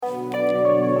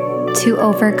To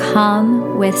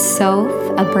overcome with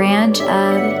Soph, a branch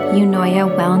of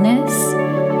Eunoia Wellness,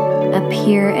 a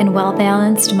pure and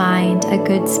well-balanced mind, a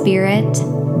good spirit,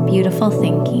 beautiful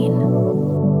thinking.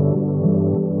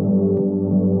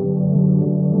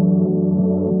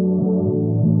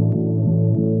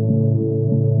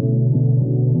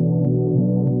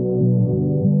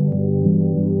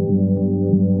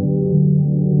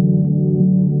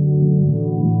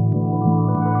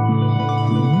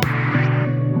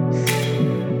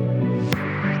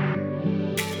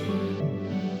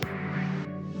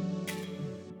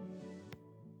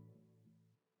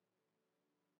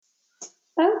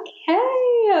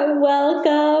 Okay,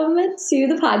 welcome to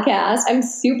the podcast. I'm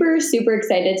super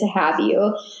excited to have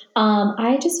you.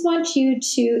 I just want you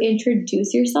to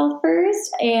introduce yourself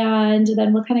first, and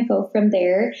then we'll kind of go from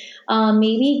there.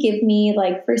 Maybe give me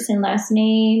like first and last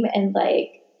name and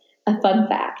like a fun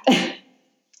fact.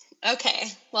 Okay.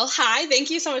 Well, hi.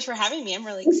 Thank you so much for having me. I'm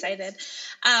really excited.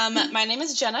 My name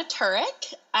is Jenna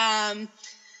Turek. A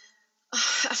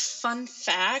fun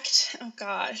fact. Oh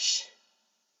gosh.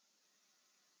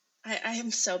 I am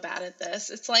so bad at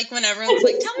this. It's like when everyone's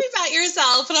like, tell me about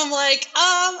yourself. And I'm like,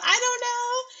 I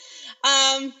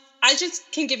don't know. I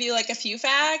just can give you like a few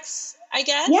facts, I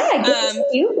guess. Yeah, give us a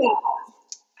few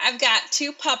facts. I've got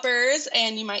 2 puppers,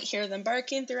 and you might hear them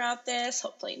barking throughout this.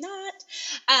 Hopefully not.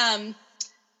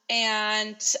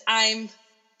 And I'm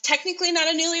technically not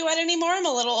a newlywed anymore. I'm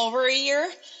a little over a year.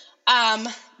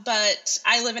 But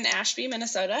I live in Ashby,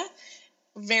 Minnesota.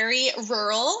 Very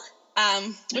rural.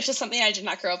 Which is something I did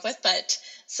not grow up with, but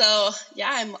so yeah,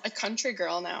 I'm a country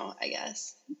girl now, I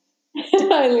guess.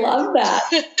 I love that.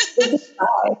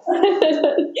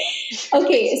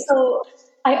 Okay, so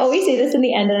I always say this in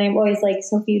the end, and I'm always like,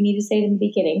 Sophie, you need to say it in the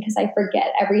beginning because I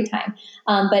forget every time.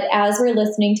 But as we're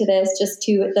listening to this, just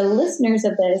to the listeners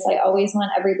of this, I always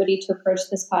want everybody to approach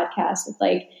this podcast with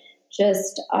like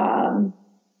just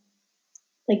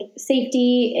like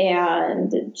safety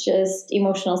and just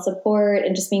emotional support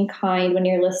and just being kind when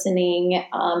you're listening,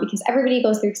 because everybody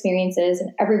goes through experiences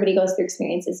and everybody goes through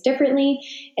experiences differently.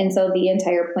 And so the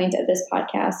entire point of this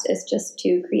podcast is just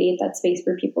to create that space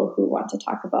for people who want to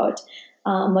talk about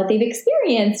what they've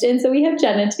experienced. And so we have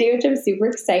Jenna today, which I'm super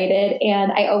excited.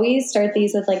 And I always start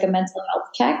these with like a mental health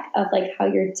check of like how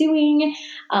you're doing.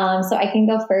 So I can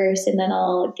go first and then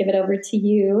I'll give it over to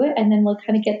you and then we'll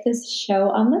kind of get this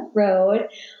show on the road.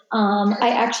 I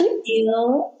actually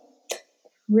feel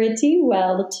pretty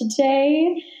well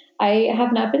today. I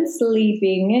have not been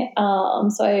sleeping.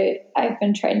 So I've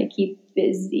been trying to keep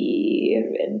busy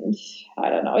and I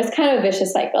don't know. It's kind of a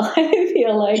vicious cycle. I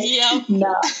feel like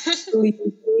not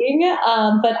sleeping.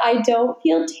 But I don't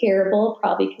feel terrible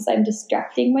probably because I'm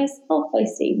distracting myself by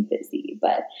staying busy.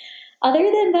 But other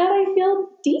than that, I feel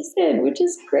decent, which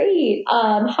is great.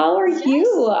 How are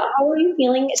you? How are you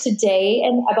feeling today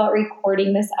and about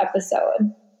recording this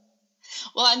episode?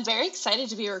 Well, I'm very excited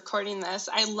to be recording this.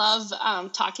 I love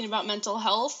talking about mental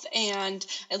health, and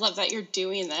I love that you're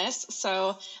doing this.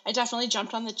 So I definitely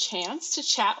jumped on the chance to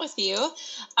chat with you.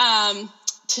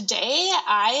 Today,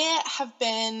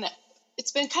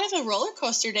 it's been kind of a roller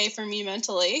coaster day for me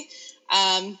mentally.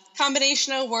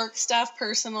 Combination of work stuff,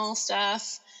 personal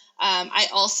stuff. I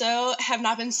also have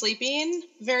not been sleeping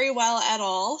very well at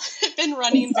all. I've been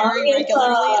running very regularly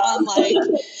on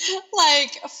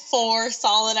like 4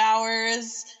 solid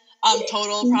hours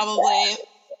total probably.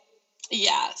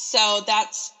 Yeah, so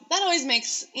that always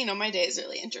makes, my days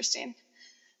really interesting.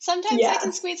 Sometimes I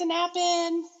can squeeze a nap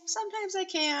in, sometimes I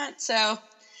can't. So,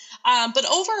 but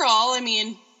overall,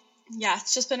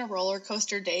 it's just been a roller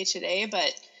coaster day today,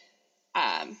 but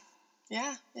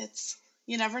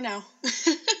you never know.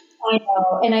 I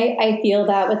know. And I feel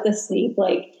that with the sleep,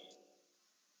 like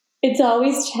it's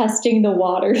always testing the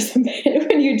waters a bit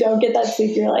when you don't get that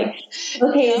sleep. You're like,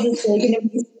 okay, is this really going to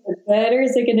be super good or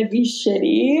is it going to be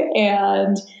shitty?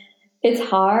 And it's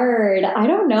hard. I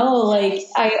don't know. Like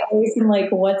I always am like,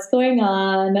 what's going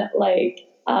on? Like,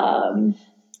 I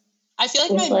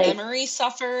feel like my memory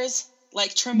suffers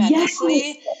like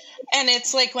tremendously. Yes. And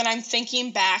it's like when I'm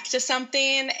thinking back to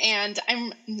something and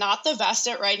I'm not the best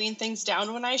at writing things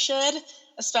down when I should,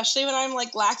 especially when I'm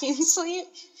like lacking sleep.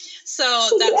 So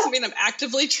that's something I'm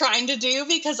actively trying to do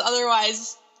because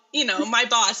otherwise, my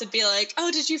boss would be like,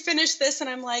 oh, did you finish this? And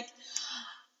I'm like,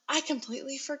 I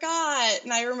completely forgot.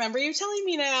 And I remember you telling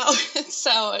me now.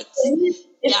 So it's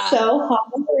so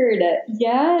hard.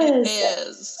 Yes. It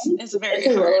is. It's very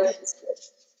hard.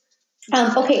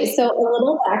 Okay, so a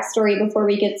little backstory before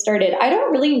we get started. I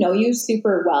don't really know you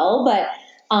super well, but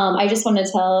I just want to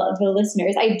tell the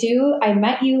listeners, I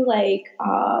met you like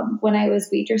when I was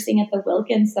waitressing at the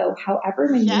Wilkins. So however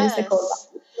many years ago Yes.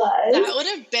 that was. That would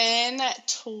have been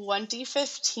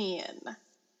 2015,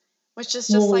 which is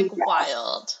just Holy like crap.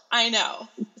 wild. I know.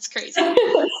 It's crazy. But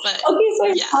Okay, so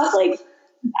I yeah. thought like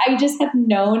I just have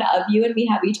known of you and we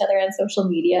have each other on social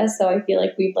media. So I feel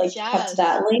like we've like kept Yes.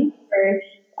 that link for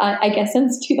I guess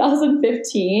since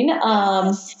 2015.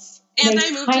 Yes. And They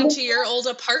I moved kind of into your old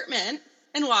apartment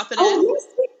in Wapaton. Oh yes,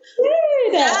 we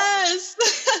did. Yes.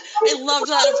 I loved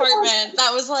that apartment.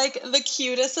 That was like the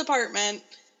cutest apartment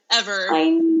ever. I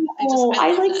know. I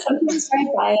loved like it. sometimes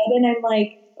drive by it and I'm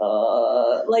like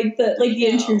the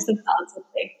intrusive thoughts of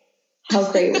like,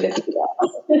 how great would it be?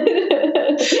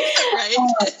 Right.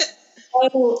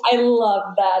 I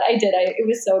love that. It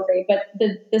was so great, but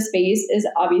the space is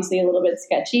obviously a little bit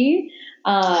sketchy.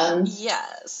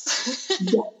 Yes.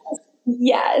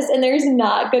 Yes, and there's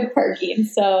not good parking,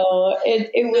 so it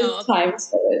was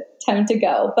time to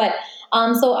go. But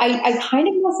so I kind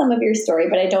of know some of your story,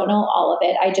 but I don't know all of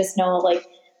it. I just know like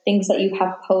things that you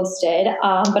have posted.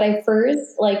 But I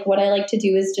first like what I like to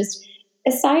do is just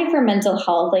aside from mental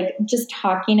health, like just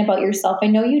talking about yourself. I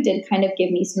know you did kind of give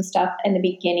me some stuff in the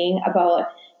beginning about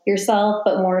yourself,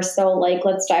 but more so like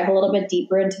let's dive a little bit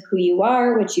deeper into who you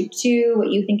are, what you do,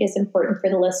 what you think is important for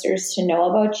the listeners to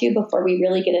know about you before we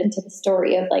really get into the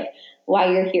story of like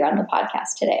why you're here on the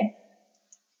podcast today.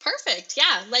 Perfect.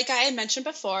 Yeah. Like I had mentioned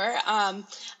before, I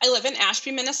live in Ashby,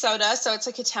 Minnesota. So it's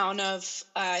like a town of,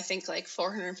 I think like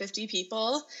 450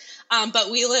 people.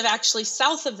 But we live actually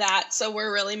south of that. So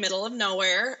we're really middle of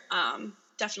nowhere.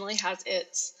 Definitely has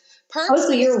its perks. Oh,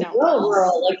 so you're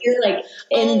rural. Like you're like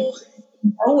in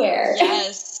nowhere.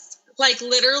 Yes. Like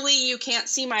literally you can't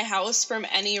see my house from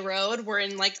any road. We're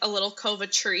in like a little cove of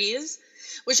trees,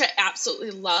 which I absolutely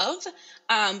love.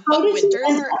 But winters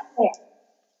are...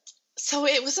 So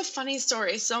it was a funny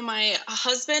story. So my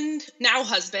boyfriend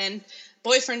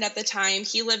at the time,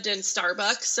 he lived in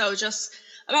Starbucks, so just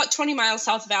about 20 miles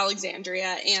south of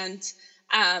Alexandria. And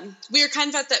we were kind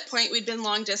of at that point, we'd been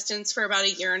long distance for about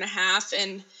a year and a half.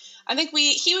 And I think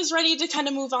he was ready to kind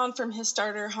of move on from his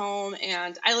starter home.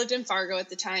 And I lived in Fargo at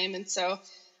the time. And so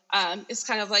it's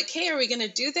kind of like, hey, are we going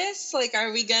to do this? Like,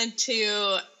 are we going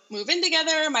to move in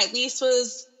together? My lease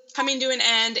was coming to an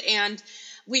end. And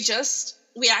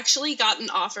we actually got an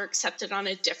offer accepted on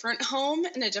a different home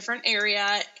in a different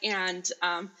area. And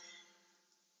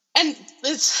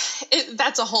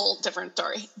that's a whole different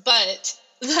story, but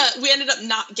we ended up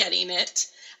not getting it.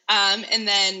 And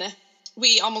then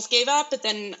we almost gave up, but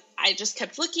then I just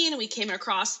kept looking and we came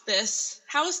across this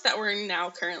house that we're in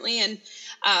now currently. And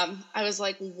I was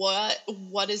like,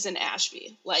 what is in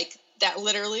Ashby? Like that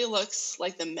literally looks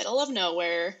like the middle of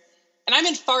nowhere. And I'm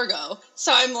in Fargo.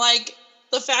 So I'm like,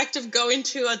 the fact of going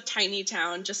to a tiny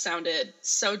town just sounded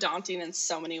so daunting in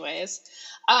so many ways.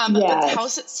 But the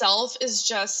house itself is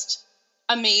just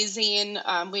amazing.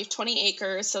 We have 20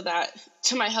 acres, so that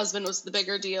to my husband was the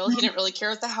bigger deal. He didn't really care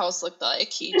what the house looked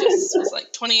like. He just was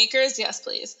like, 20 acres? Yes,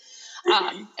 please.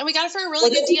 And we got it for a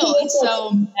really good deal. And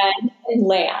so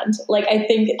land, like I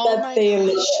think that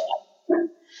they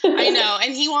I know,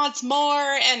 and he wants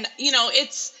more. And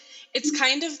it's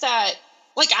kind of that.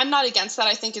 Like, I'm not against that.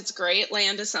 I think it's great.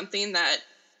 Land is something that,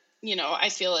 I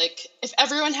feel like if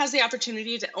everyone has the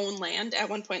opportunity to own land at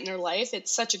one point in their life,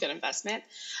 it's such a good investment.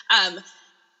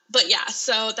 But yeah,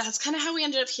 so that's kind of how we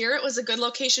ended up here. It was a good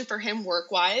location for him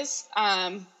work-wise.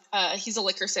 He's a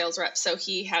liquor sales rep, so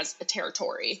he has a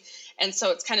territory. And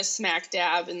so it's kind of smack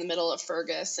dab in the middle of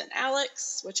Fergus and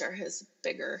Alex, which are his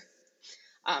bigger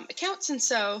accounts. And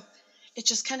so it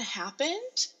just kind of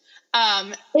happened.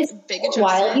 It's big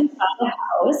while you found a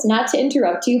house, not to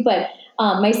interrupt you, but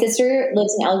my sister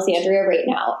lives in Alexandria right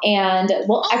now. And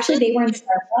actually they were in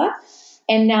Starbucks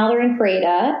and now they're in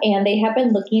Freda and they have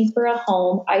been looking for a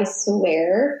home, I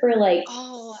swear, for like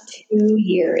 2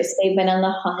 years. They've been on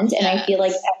the hunt. And I feel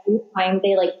like every time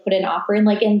they like put an offer in,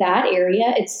 like in that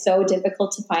area, it's so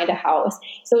difficult to find a house.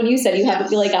 So when you said you haven't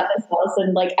really got this house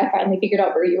and like I finally figured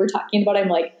out where you were talking about, I'm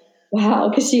like, wow,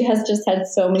 because she has just had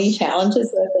so many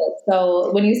challenges with it.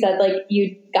 So when you said like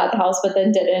you got the house but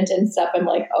then didn't and stuff, I'm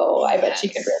like, oh, I bet she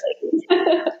could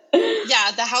relate.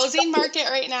 Yeah, the housing market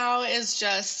right now is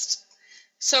just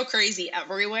so crazy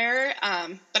everywhere.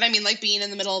 But I mean, like being in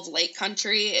the middle of lake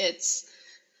country, it's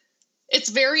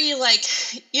very like,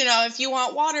 if you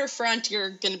want waterfront,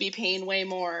 you're going to be paying way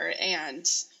more. And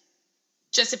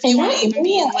just if you want to even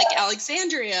be in like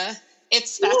Alexandria,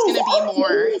 that's going to be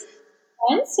more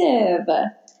expensive.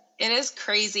 It is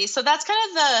crazy. So that's kind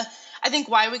of I think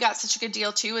why we got such a good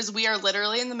deal too, is we are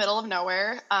literally in the middle of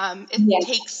nowhere. It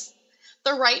takes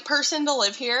the right person to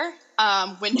live here.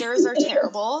 Winters are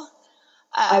terrible.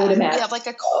 I would imagine. We have like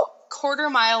a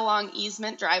quarter-mile long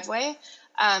easement driveway.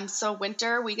 So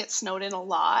winter we get snowed in a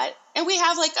lot, and we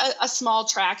have like a small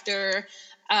tractor.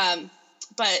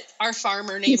 But our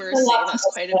farmer neighbors save us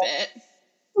quite a bit.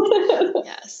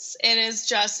 Yes, it is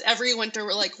just every winter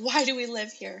we're like, why do we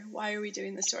live here? Why are we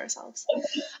doing this to ourselves?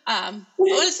 But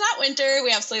when it's not winter,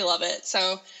 we absolutely love it.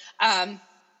 So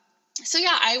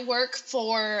yeah, I work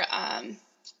for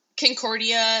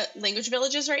Concordia Language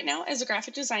Villages right now as a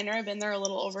graphic designer. I've been there a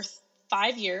little over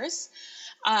 5 years.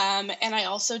 And I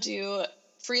also do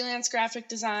freelance graphic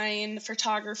design,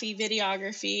 photography,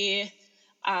 videography,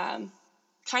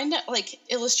 kind of like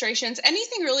illustrations,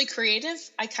 anything really creative.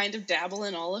 I kind of dabble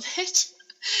in all of it.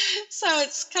 So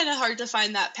it's kind of hard to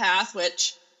find that path,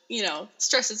 which,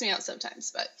 stresses me out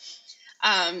sometimes. But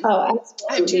absolutely.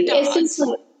 I have 2 dogs. It's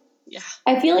just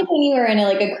I feel like when you are in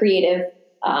a creative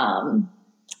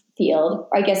field,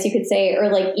 I guess you could say, or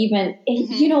like even,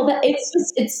 that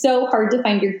it's so hard to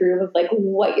find your groove of like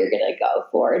what you're going to go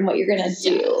for and what you're going to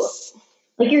do.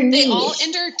 Like your niche. They all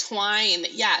intertwine.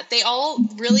 Yeah. They all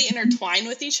really intertwine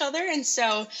with each other. And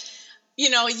so,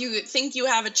 you think you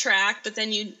have a track, but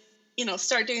then you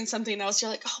start doing something else.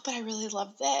 You're like, oh, but I really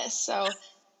love this. So,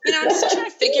 I'm still trying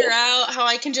to figure out how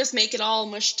I can just make it all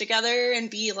mush together and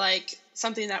be like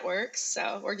something that works.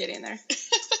 So we're getting there.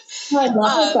 I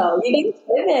love it though. You can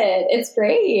pivot. It's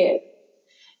great.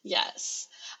 Yes.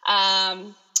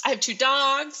 I have 2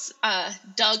 dogs,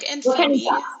 Doug and Phoebe.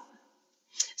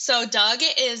 So Doug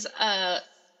is a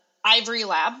ivory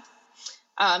lab.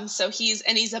 So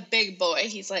he's a big boy.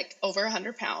 He's like over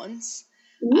 100 pounds.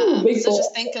 Ooh, big so boy.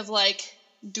 just think of like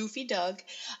doofy Doug.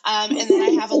 And then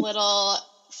I have a little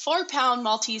 4-pound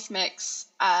Maltese mix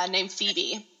named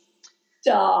Phoebe.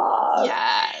 Stop.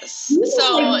 Yes.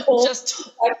 So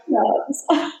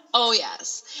oh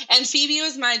yes. And Phoebe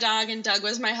was my dog and Doug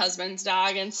was my husband's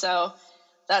dog. And so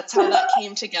that's how that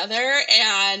came together.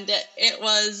 And it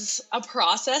was a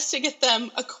process to get them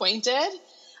acquainted.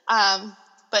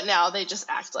 But now they just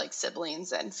act like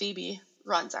siblings, and Phoebe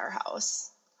runs our house,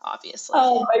 obviously.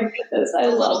 Oh my goodness. I love that.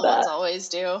 The little ones always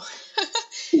do.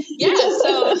 Yeah.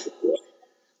 So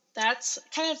that's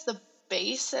kind of the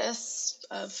basis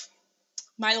of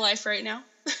my life right now.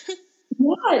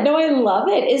 Yeah, no, I love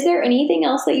it. Is there anything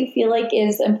else that you feel like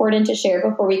is important to share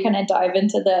before we kind of dive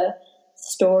into the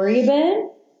story a bit?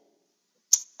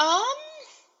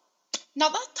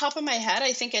 Not off the top of my head.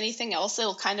 I think anything else,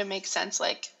 it'll kind of make sense,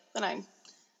 like when I'm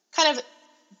kind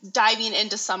of diving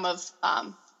into some of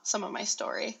my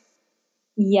story.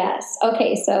 Yes.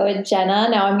 Okay. So Jenna,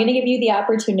 now I'm going to give you the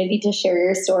opportunity to share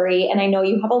your story. And I know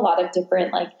you have a lot of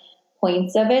different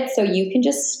points of it. So you can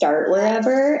just start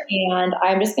wherever, and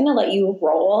I'm just going to let you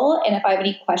roll. And if I have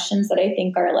any questions that I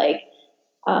think are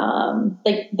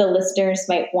the listeners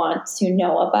might want to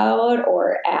know about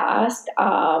or ask,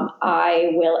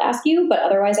 I will ask you, but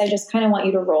otherwise I just kind of want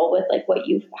you to roll with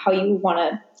how you want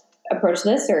to approach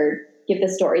this or give the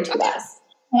story to us.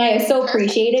 And I so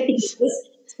appreciate it because this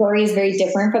story is very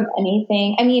different from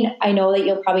anything. I mean, I know that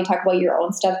you'll probably talk about your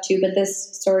own stuff too, but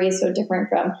this story is so different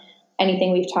from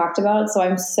anything we've talked about. So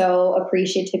I'm so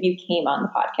appreciative you came on the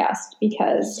podcast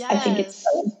because I think it's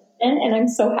so important, and I'm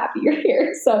so happy you're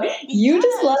here. So you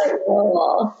just let it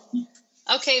roll.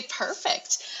 Okay,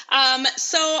 perfect.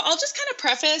 So I'll just kind of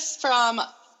preface from,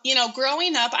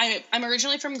 growing up, I'm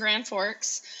originally from Grand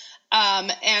Forks.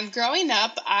 And growing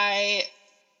up, I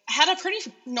had a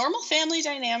pretty normal family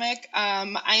dynamic.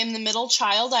 I am the middle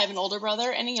child. I have an older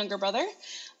brother and a younger brother,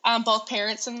 both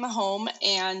parents in the home.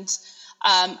 And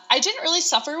I didn't really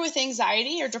suffer with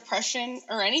anxiety or depression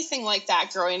or anything like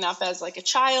that growing up as a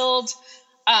child,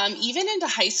 even into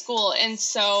high school. And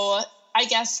so I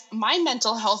guess my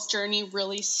mental health journey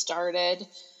really started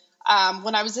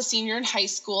when I was a senior in high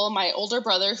school. My older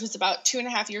brother, who's about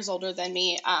 2.5 years older than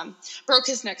me, broke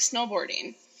his neck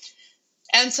snowboarding.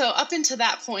 And so up until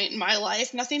that point in my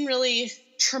life, nothing really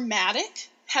traumatic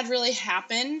had really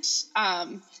happened.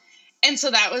 And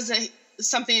so that was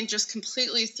something that just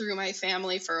completely threw my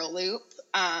family for a loop.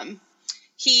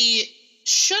 He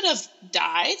should have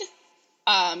died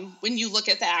when you look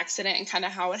at the accident and kind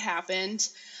of how it happened.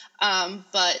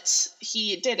 But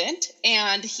he didn't,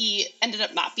 and he ended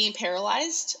up not being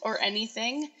paralyzed or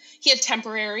anything. He had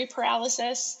temporary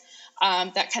paralysis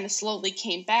that kind of slowly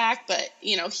came back, but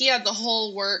he had the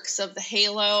whole works of the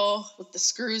halo with the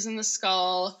screws in the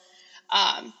skull.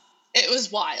 It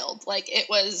was wild.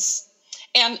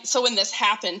 And so when this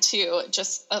happened too,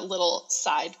 just a little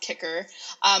side kicker,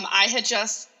 I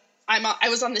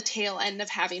was on the tail end of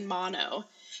having mono.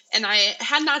 And I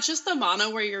had not just the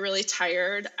mono where you're really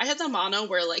tired. I had the mono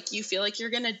where like you feel like you're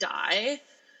going to die.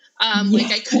 Yeah.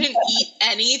 Like I couldn't eat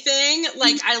anything.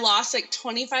 Like I lost like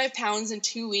 25 pounds in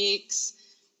 2 weeks.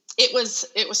 It was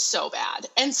so bad.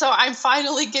 And so I'm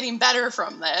finally getting better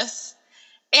from this.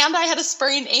 And I had a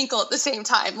sprained ankle at the same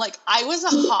time. Like I was a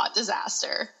hot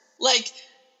disaster. Like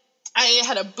I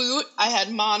had a boot, I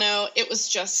had mono. It was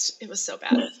so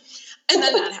bad. And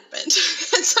then that happened.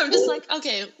 And so I'm just like,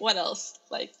 okay, what else?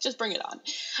 Like, just bring it on.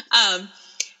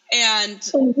 And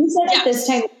So you said yes. at this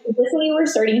time, was this when you were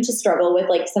starting to struggle with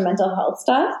like some mental health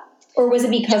stuff, or was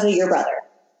it because of your brother?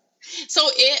 So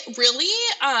it really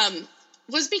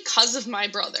was because of my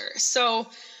brother. So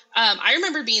I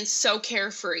remember being so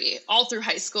carefree all through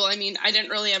high school. I mean, I didn't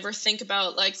really ever think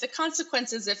about like the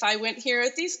consequences if I went here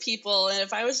with these people and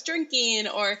if I was drinking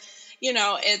or,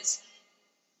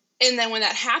 and then when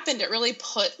that happened, it really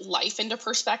put life into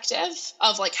perspective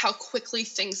of like how quickly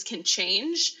things can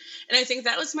change. And I think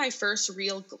that was my first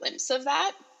real glimpse of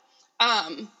that.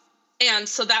 And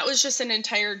so that was just an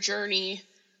entire journey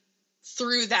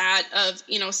through that of,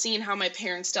 seeing how my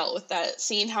parents dealt with that,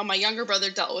 seeing how my younger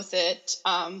brother dealt with it.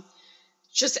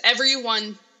 Just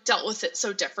everyone dealt with it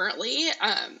so differently.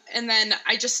 And then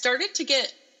I just started to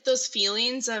get those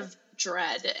feelings of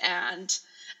dread and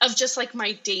of just like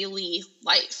my daily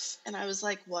life. And I was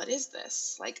like, what is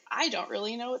this? Like, I don't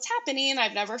really know what's happening.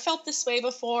 I've never felt this way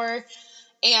before.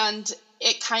 And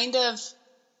it kind of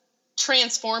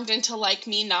transformed into like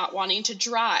me not wanting to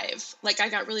drive. Like I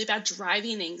got really bad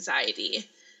driving anxiety.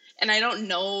 And I don't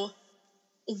know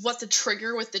what the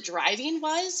trigger with the driving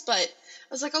was, but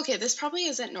I was like, okay, this probably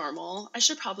isn't normal. I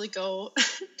should probably go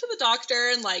to the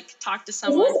doctor and like talk to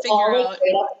someone, figure all, out.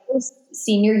 right after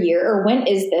senior year, or when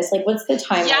is this? Like, what's the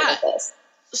timeline of this?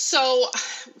 So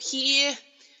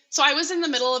I was in the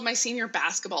middle of my senior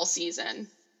basketball season.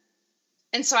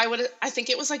 And so I think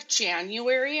it was like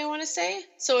January, I want to say.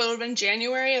 So it would have been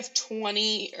January of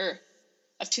 2009.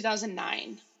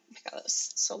 Oh my God, that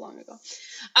was so long ago.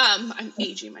 I'm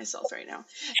aging myself right now.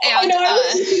 And I know,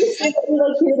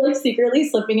 you're like secretly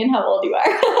slipping in how old you are.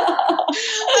 I'm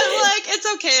like,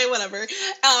 it's okay, whatever.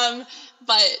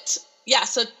 But yeah,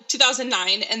 so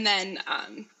 2009, and then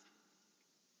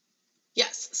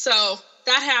yes, so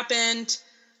that happened.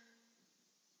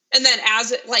 And then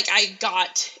as I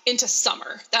got into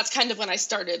summer, that's kind of when I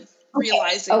started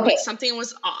realizing like something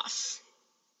was off.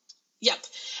 Yep.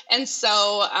 And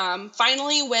so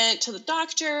finally went to the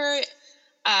doctor,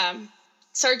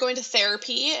 started going to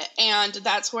therapy, and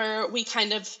that's where we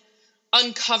kind of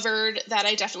uncovered that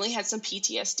I definitely had some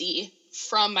PTSD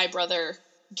from my brother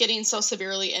getting so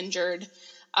severely injured.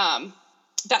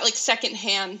 That like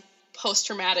secondhand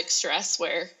post-traumatic stress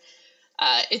where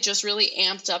it just really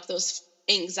amped up those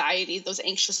anxiety, those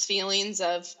anxious feelings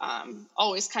of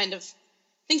always kind of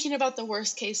thinking about the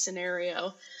worst case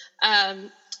scenario.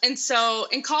 And so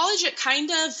in college,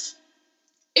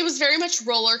 it was very much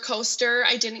roller coaster.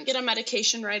 I didn't get a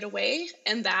medication right away.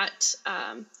 And that,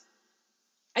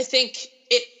 I think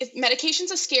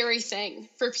medication's a scary thing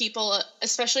for people,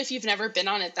 especially if you've never been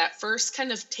on it, that first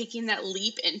kind of taking that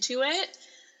leap into it.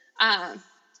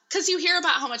 Because you hear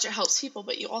about how much it helps people,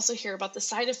 but you also hear about the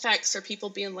side effects or people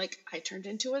being like, I turned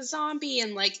into a zombie.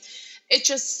 And like,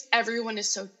 everyone is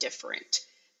so different.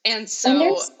 And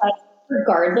so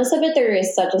regardless of it, there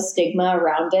is such a stigma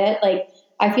around it. Like,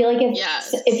 I feel like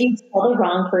if you tell the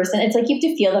wrong person, it's like you have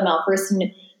to feel them out first.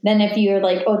 And then if you're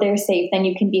like, oh, they're safe, then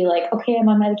you can be like, okay, I'm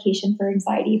on medication for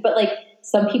anxiety. But like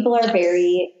some people are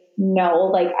very, no,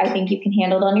 like I think you can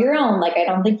handle it on your own. Like, I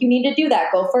don't think you need to do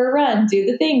that. Go for a run, do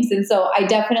the things. And so I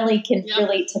definitely can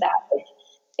relate to that. Like,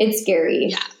 it's scary.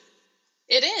 Yeah,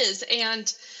 it is.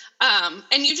 And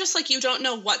you just like, you don't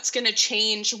know what's going to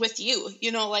change with you,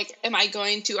 like,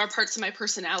 are parts of my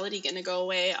personality going to go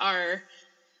away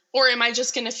or am I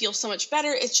just going to feel so much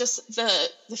better? It's just the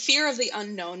fear of the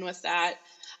unknown with that.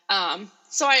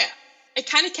 So I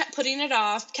kind of kept putting it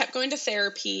off, kept going to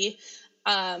therapy,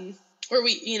 where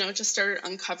we, just started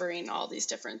uncovering all these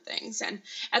different things. And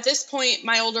at this point,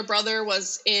 my older brother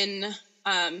was in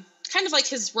kind of like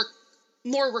his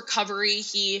more recovery.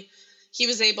 He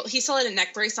still had a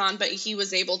neck brace on, but he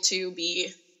was able to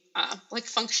be like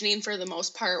functioning for the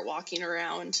most part, walking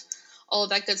around, all of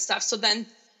that good stuff. So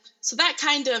that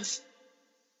kind of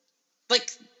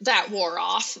like that wore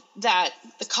off, that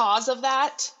the cause of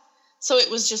that. So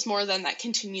it was just more than that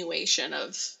continuation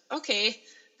of, okay,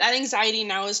 that anxiety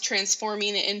now is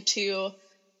transforming into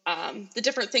the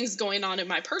different things going on in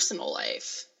my personal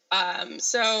life.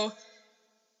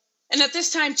 And at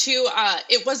this time too,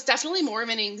 it was definitely more of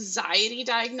an anxiety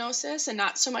diagnosis and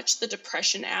not so much the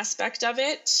depression aspect of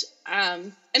it.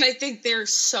 And I think they're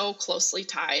so closely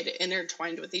tied,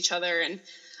 intertwined with each other. And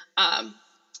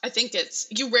I think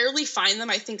you rarely find them,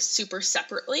 I think, super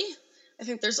separately. I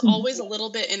think there's always a little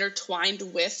bit intertwined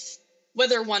with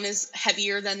whether one is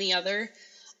heavier than the other.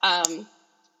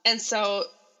 And so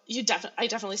I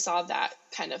definitely saw that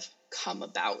kind of come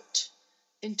about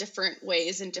in different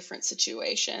ways, in different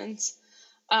situations.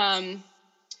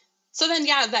 So then,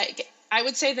 I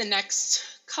would say the next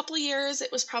couple of years,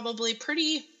 it was probably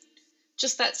pretty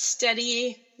just that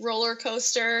steady roller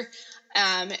coaster.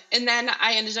 And then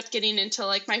I ended up getting into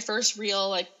like my first real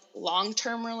like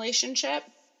long-term relationship.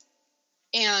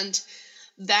 And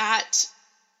that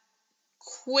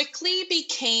quickly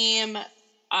became,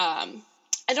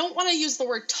 I don't want to use the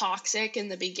word toxic in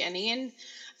the beginning.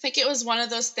 I think it was one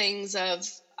of those things of,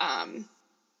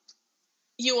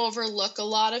 you overlook a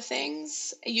lot of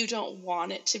things. You don't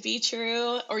want it to be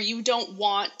true, or you don't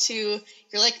want to,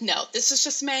 you're like, no, this is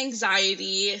just my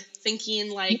anxiety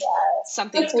thinking like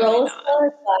something's like going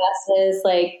on. Classes,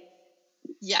 like,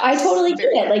 yeah, I totally get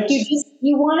it. Like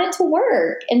you want it to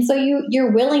work. And so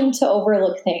you're willing to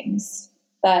overlook things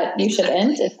that you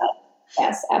shouldn't.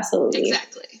 Yes, absolutely.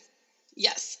 Exactly.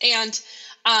 Yes. And,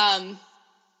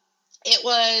 it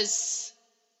was,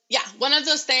 one of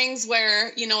those things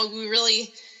where,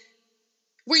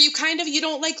 where you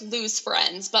don't like lose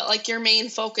friends, but like your main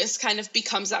focus kind of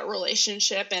becomes that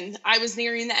relationship. And I was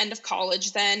nearing the end of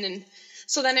college then. And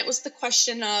so then it was the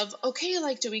question of, okay,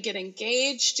 like, do we get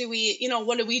engaged? Do we,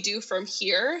 what do we do from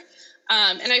here?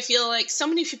 And I feel like so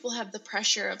many people have the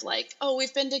pressure of like, oh,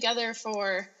 we've been together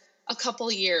for a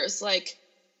couple years. Like,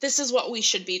 this is what we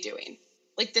should be doing.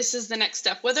 Like, this is the next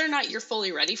step, whether or not you're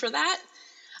fully ready for that.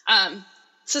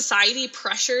 Society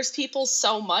pressures people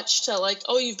so much to like,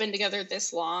 oh, you've been together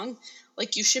this long,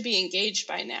 like you should be engaged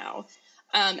by now.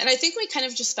 And I think we kind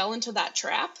of just fell into that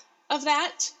trap of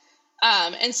that.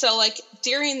 And so like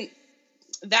during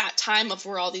that time of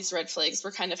where all these red flags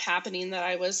were kind of happening that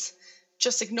I was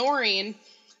just ignoring,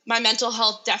 my mental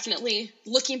health definitely,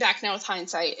 looking back now with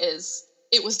hindsight,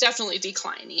 it was definitely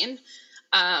declining.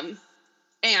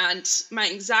 And my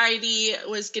anxiety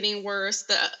was getting worse.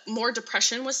 The more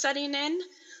depression was setting in.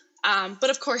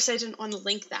 But of course, I didn't want to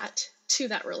link that to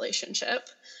that relationship.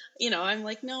 I'm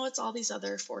like, no, it's all these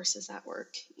other forces at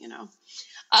work, And I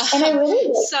really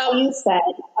like how you said,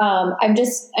 I'm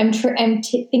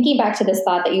thinking back to this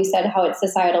thought that you said, how it's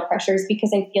societal pressures,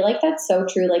 because I feel like that's so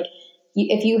true. Like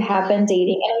if you have been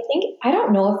dating, and I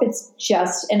don't know if it's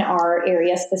just in our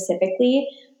area specifically,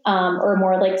 or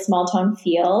more like small town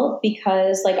feel,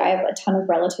 because like I have a ton of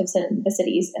relatives in the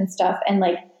cities and stuff, and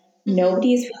like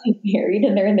nobody's really married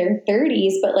and they're in their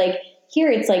 30s, but like here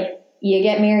it's like you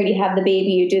get married, you have the baby,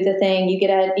 you do the thing, you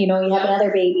have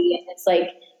another baby, and it's like,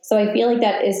 so I feel like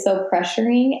that is so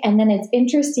pressuring. And then it's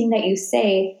interesting that you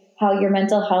say how your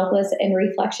mental health was in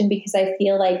reflection, because I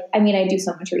feel like, I do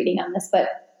so much reading on this, but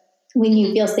when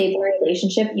you feel safe in a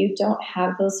relationship, you don't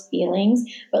have those feelings.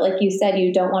 But like you said,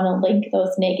 you don't want to link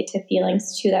those negative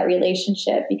feelings to that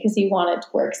relationship because you want it to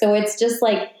work. So it's just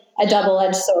like a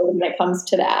double-edged sword when it comes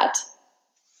to that.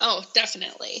 Oh,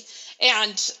 definitely.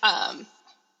 And, and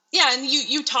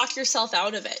you talk yourself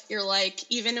out of it. You're like,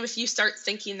 even if you start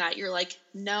thinking that, you're like,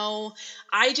 no,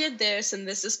 I did this, and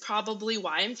this is probably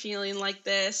why I'm feeling like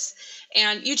this.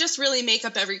 And you just really make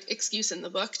up every excuse in the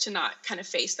book to not kind of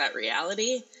face that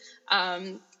reality.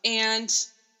 And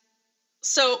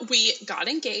so we got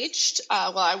engaged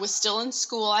while I was still in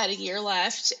school. I had a year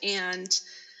left, and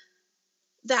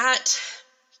that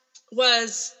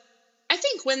was, I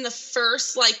think, when the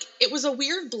first, like, it was a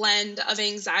weird blend of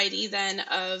anxiety then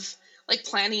of like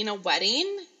planning a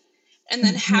wedding and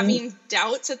then having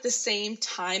doubts at the same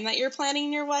time that you're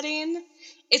planning your wedding.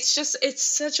 It's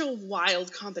such a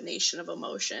wild combination of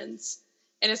emotions,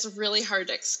 and it's really hard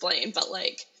to explain, but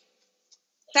like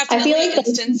definitely I feel like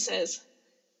instances.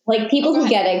 Like people who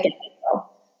get it, though.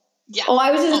 Yeah. Oh,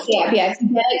 I was just, totally. Yeah, if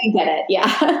you get it.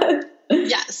 Yeah.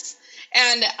 Yes.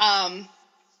 And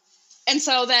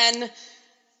so then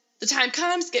the time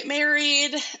comes, get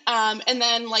married. And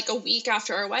then like a week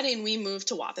after our wedding, we moved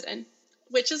to Wahpeton,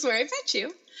 which is where I met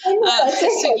you. So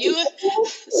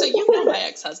you know my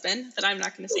ex-husband, but I'm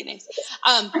not going to say names.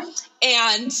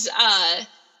 And so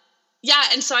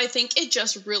I think it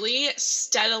just really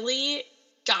steadily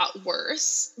got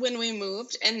worse when we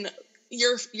moved, and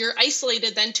you're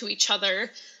isolated then to each other.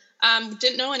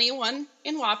 Didn't know anyone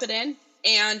in Wahpeton,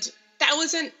 and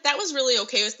that was really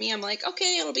okay with me. I'm like,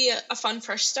 okay, it'll be a fun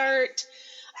fresh start.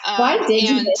 Why did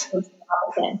you move to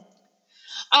Wahpeton?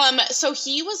 So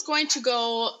he was going to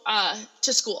go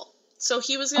to school. So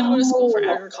he was going to go to school for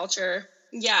Oh, agriculture.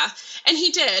 Yeah, and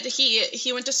he did.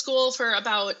 He went to school for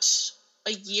about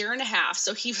a year and a half.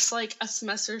 So he was like a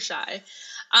semester shy.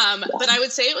 But I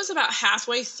would say it was about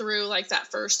halfway through like that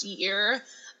first year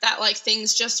that like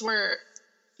things just were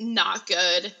not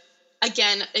good.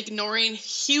 Again, ignoring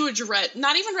huge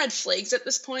not even red flags at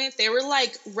this point. They were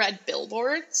like red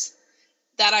billboards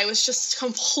that I was just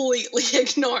completely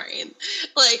ignoring.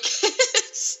 Like,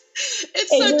 it's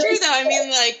so true though. I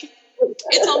mean, like,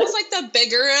 it's almost like the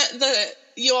bigger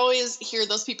you always hear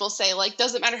those people say, like,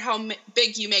 doesn't matter how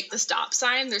big you make the stop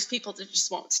sign, there's people that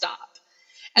just won't stop.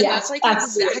 And that's like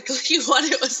exactly what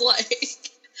it was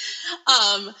like.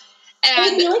 And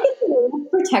I feel like it's a way of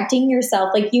protecting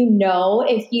yourself. Like,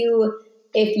 if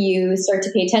you start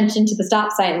to pay attention to the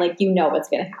stop sign, like, what's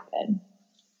going to happen.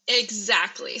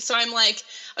 Exactly. So I'm like,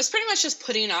 I was pretty much just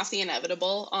putting off the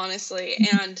inevitable, honestly.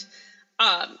 And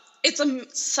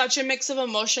it's such a mix of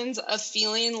emotions of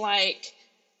feeling like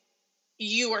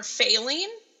you are failing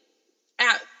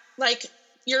at like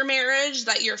your marriage,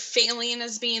 that you're failing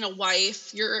as being a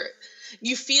wife.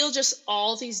 You feel just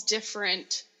all these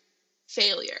different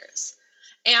failures.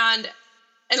 And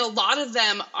a lot of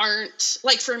them aren't,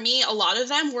 like, for me, a lot of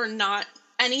them were not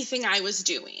anything I was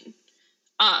doing.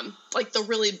 Like the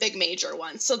really big major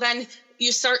ones. So then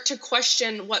you start to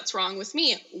question what's wrong with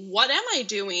me. What am I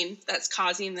doing that's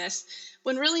causing this?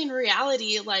 When really in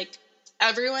reality, like,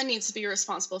 everyone needs to be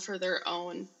responsible for their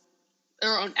own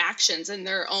actions and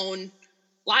their own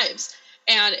lives.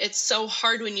 And it's so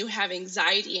hard when you have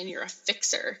anxiety and you're a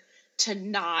fixer to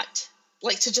not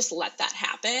to just let that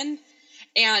happen.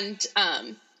 And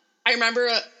I remember,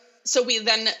 so we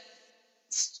then,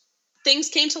 things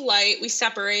came to light, we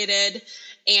separated,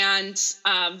 and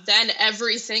then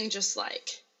everything just like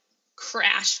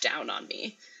crashed down on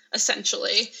me,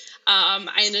 essentially.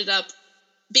 I ended up,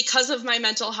 because of my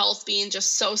mental health being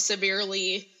just so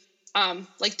severely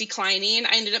declining,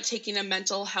 I ended up taking a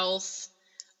mental health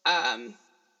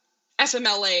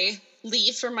FMLA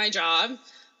leave from my job,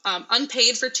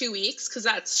 unpaid for 2 weeks, because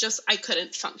that's just, I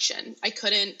couldn't function. I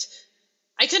couldn't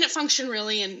function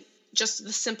really in just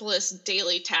the simplest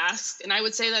daily tasks. And I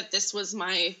would say that this was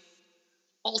my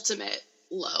ultimate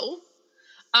low.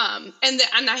 And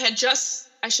I had just,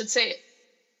 I should say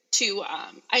too,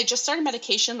 I had just started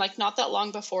medication like not that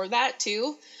long before that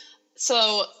too.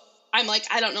 So I'm like,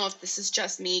 I don't know if this is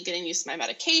just me getting used to my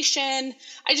medication.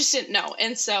 I just didn't know.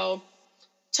 And so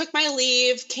took my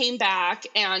leave, came back,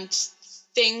 and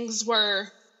things were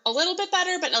a little bit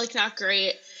better, but like not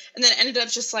great. And then ended up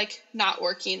just like not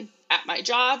working at my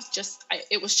job.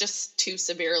 It was just too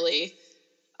severely,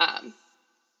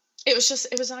 it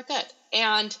was not good.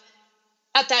 And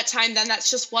at that time, then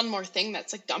that's just one more thing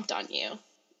that's like dumped on you,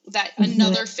 that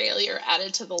another failure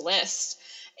added to the list.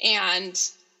 And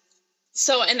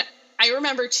so, and I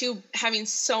remember too, having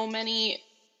so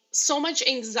much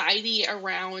anxiety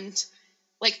around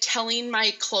like telling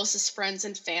my closest friends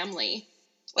and family,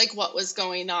 like what was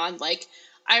going on. Like,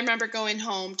 I remember going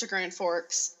home to Grand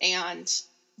Forks and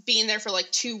being there for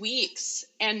like 2 weeks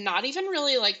and not even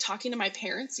really like talking to my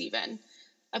parents even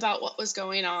about what was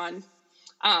going on.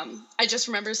 I just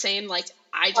remember saying, like,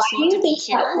 I just need to be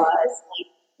here.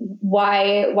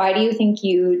 Why do you think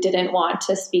you didn't want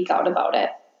to speak out about it?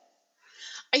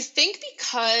 I think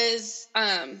because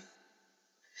a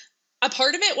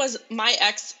part of it was my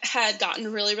ex had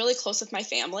gotten really, really close with my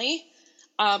family,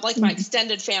 like my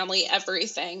extended family,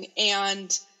 everything.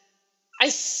 And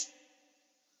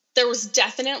there was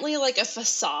definitely like a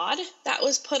facade that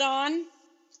was put on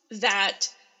that,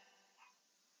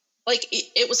 like,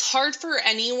 it was hard for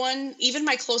anyone, even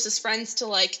my closest friends, to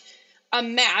like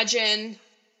imagine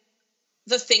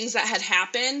the things that had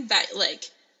happened, that like,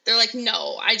 they're like,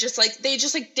 no, they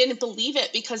just like didn't believe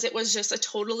it, because it was just a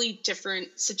totally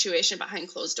different situation behind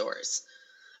closed doors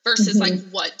versus like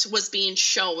what was being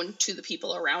shown to the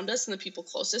people around us and the people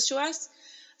closest to us.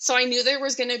 So I knew there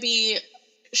was going to be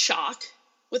shock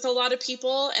with a lot of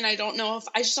people. And I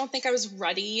just don't think I was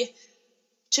ready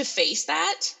to face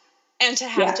that and to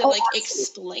have to like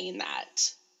explain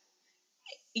that.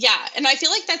 Yeah. And I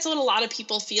feel like that's what a lot of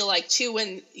people feel like too,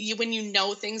 when you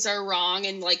know things are wrong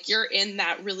and like you're in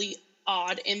that really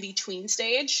odd in-between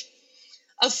stage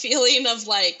of feeling of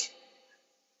like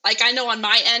I know on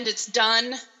my end it's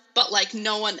done, but like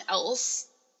no one else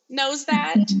knows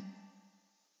that.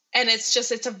 And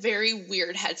it's a very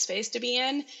weird headspace to be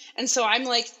in. And so I'm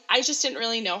like, I just didn't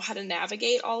really know how to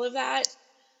navigate all of that.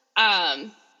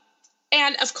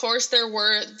 And of course there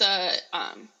were the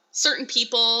certain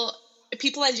people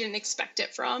I didn't expect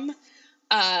it from,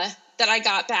 that that I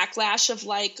got backlash of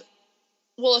like,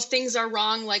 well, if things are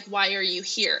wrong, like, why are you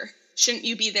here? Shouldn't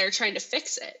you be there trying to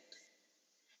fix it?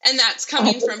 And that's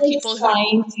coming from people who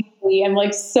I'm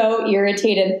like so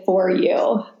irritated for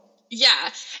you. Yeah.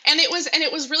 And it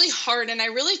was really hard. And I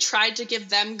really tried to give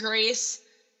them grace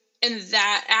in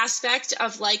that aspect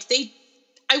of like,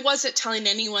 I wasn't telling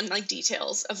anyone like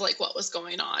details of like what was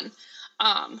going on.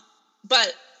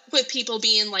 But with people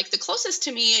being like the closest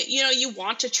to me, you know, you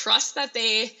want to trust that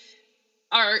they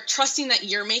are trusting that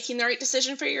you're making the right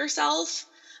decision for yourself.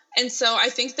 And so I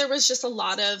think there was just a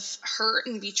lot of hurt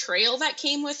and betrayal that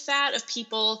came with that, of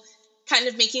people kind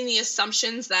of making the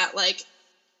assumptions that like,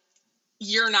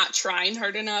 you're not trying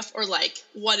hard enough, or like,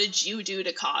 what did you do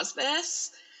to cause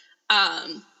this?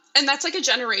 And that's like a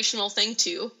generational thing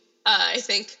too. I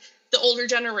think the older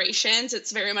generations,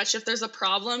 it's very much, if there's a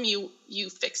problem, you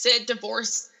fix it.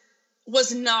 Divorce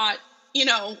was not, you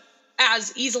know,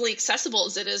 as easily accessible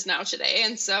as it is now today.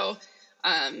 And so,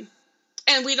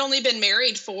 and we'd only been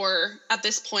married for, at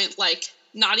this point, like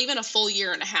not even a full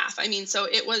year and a half. I mean, so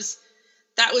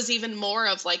that was even more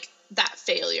of like that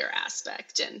failure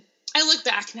aspect. And I look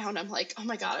back now and I'm like, oh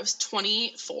my God, I was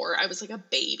 24. I was like a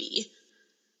baby.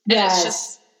 And It's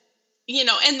just, you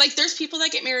know, and like there's people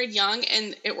that get married young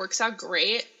and it works out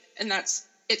great. And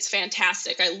it's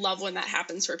fantastic. I love when that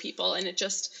happens for people. And it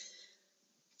just,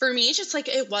 for me, just like,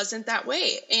 it wasn't that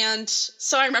way. And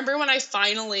so I remember when I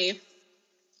finally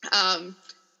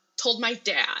told my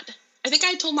dad, I think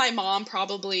I told my mom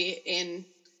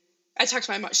I talked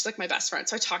to my mom. She's like my best friend.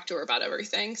 So I talked to her about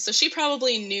everything. So she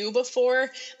probably knew before,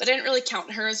 but I didn't really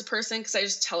count her as a person because I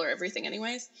just tell her everything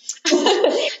anyways. Yeah,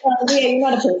 you're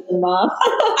not a person, Mom.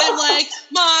 I'm like,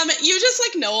 Mom, you just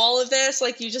like know all of this.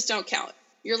 Like, you just don't count.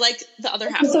 You're like the other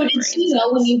half of my brain. So did she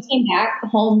know when you came back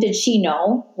home? Did she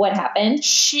know what happened?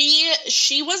 She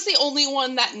was the only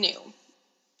one that knew.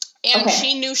 And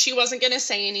She knew she wasn't going to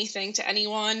say anything to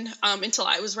anyone until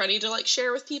I was ready to like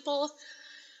share with people.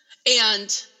 And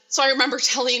so I remember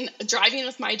driving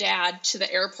with my dad to the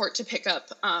airport to pick up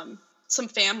some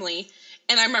family.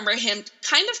 And I remember him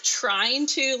kind of trying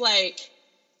to like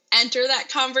enter that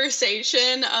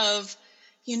conversation of,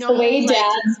 you know, the way like,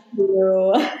 dads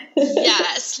do.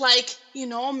 Yes. Like, you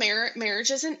know,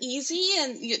 marriage isn't easy,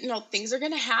 and you know, things are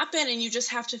going to happen and you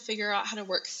just have to figure out how to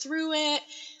work through it.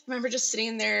 I remember just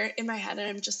sitting there in my head and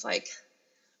I'm just like,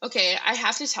 okay, I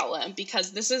have to tell him,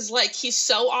 because this is like, he's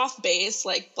so off base,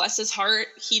 like, bless his heart.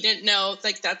 He didn't know,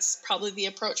 like, that's probably the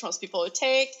approach most people would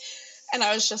take. And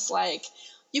I was just like,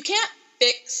 you can't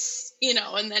fix, you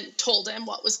know, and then told him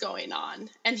what was going on.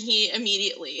 And he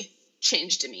immediately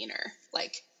changed demeanor,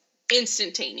 like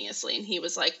instantaneously. And he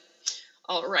was like,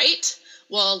 all right,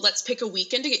 well, let's pick a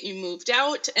weekend to get you moved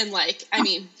out. And like, I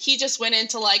mean, he just went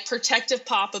into like protective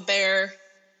Papa Bear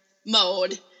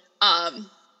mode.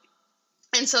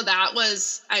 And so that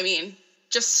was, I mean,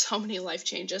 just so many life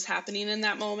changes happening in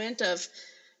that moment of,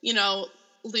 you know,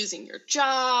 losing your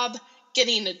job,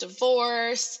 getting a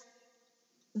divorce.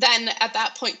 Then at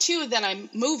that point too, then I'm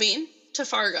moving to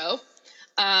Fargo.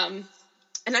 And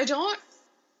I don't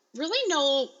really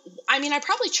know. I mean, I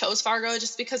probably chose Fargo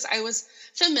just because I was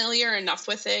familiar enough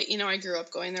with it. You know, I grew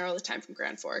up going there all the time from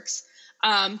Grand Forks.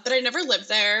 But I never lived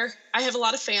there. I have a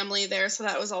lot of family there, so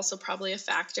that was also probably a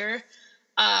factor.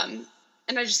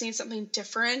 And I just need something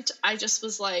different. I just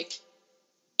was like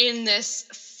in this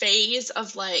phase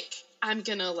of like, I'm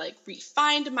going to like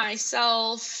re-find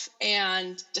myself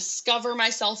and discover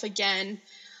myself again.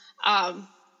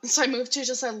 So I moved to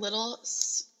just a little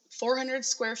 400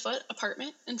 square foot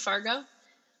apartment in Fargo,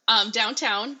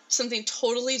 downtown, something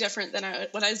totally different than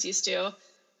what I was used to.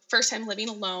 First time living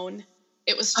alone.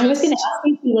 It was just, I was going to ask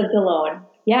if you lived alone.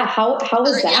 Yeah. How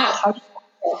was that? Yeah. How did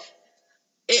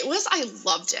you feel? I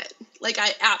loved it. Like,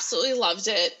 I absolutely loved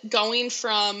it. Going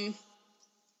from,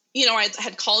 you know, I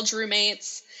had college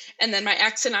roommates, and then my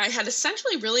ex and I had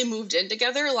essentially really moved in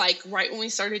together, like right when we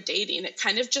started dating. It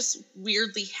kind of just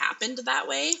weirdly happened that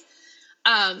way.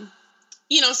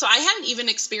 You know, so I hadn't even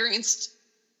experienced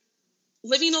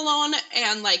living alone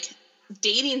and like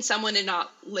dating someone and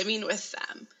not living with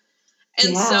them.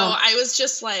 And so I was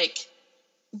just like,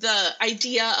 the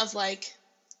idea of like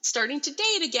starting to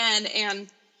date again and,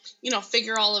 you know,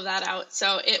 figure all of that out.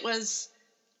 So it was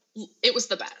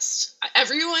the best.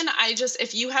 Everyone,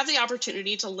 if you have the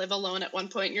opportunity to live alone at one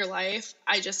point in your life,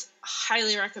 I just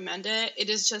highly recommend it. It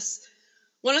is just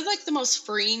one of like the most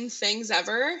freeing things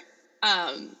ever.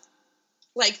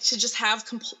 Like to just have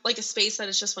like a space that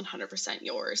is just 100%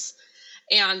 yours.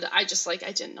 And I just like,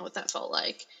 I didn't know what that felt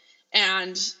like.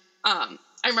 And,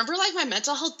 I remember like my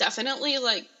mental health definitely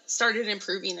like started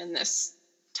improving in this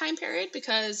time period,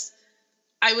 because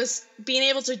I was being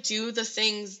able to do the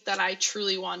things that I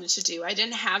truly wanted to do. I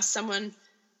didn't have someone,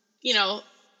 you know,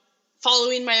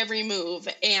 following my every move,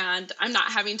 and I'm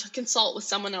not having to consult with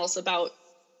someone else about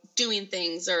doing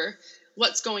things or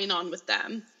what's going on with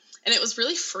them. And it was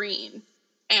really freeing.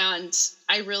 And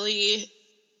I really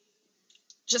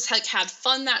just had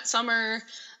fun that summer.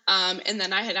 And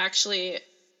then I had actually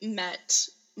met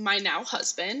my now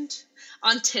husband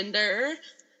on Tinder.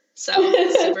 So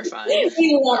super fun.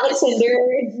 We love a Tinder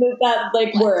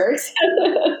that works.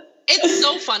 It's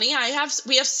so funny.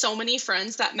 We have so many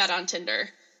friends that met on Tinder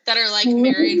that are like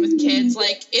married with kids.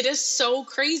 Like, it is so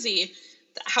crazy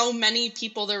how many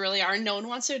people there really are. No one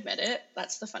wants to admit it.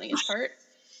 That's the funniest part.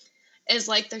 Is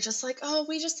like, they're just like, oh,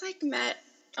 we just like met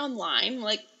online.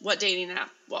 Like, what dating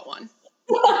app? What one?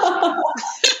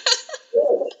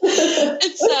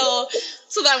 And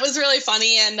so that was really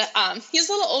funny. And he's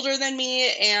a little older than me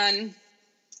and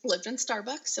lived in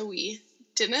Starbucks. So we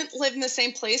didn't live in the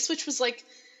same place, which was like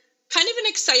kind of an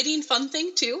exciting, fun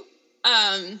thing too.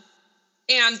 And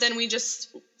then we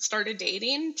just started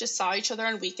dating, just saw each other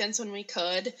on weekends when we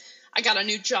could. I got a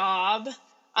new job.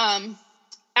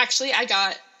 Actually, I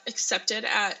got accepted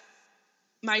at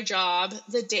my job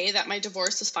the day that my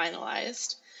divorce was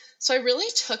finalized. So I really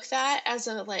took that as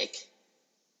a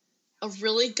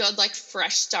really good, like,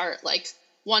 fresh start, like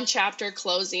one chapter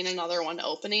closing, another one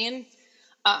opening.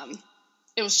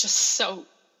 It was just so,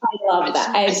 I love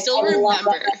that. I still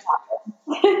remember.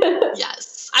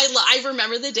 Yes. I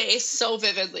remember the day so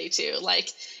vividly too,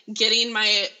 like getting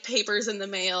my papers in the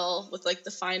mail with like the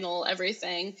final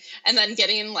everything, and then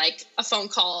getting like a phone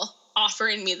call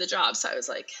offering me the job. So I was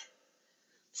like,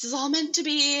 this is all meant to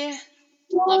be. Yes.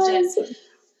 Loved it.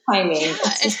 Timing. Yeah.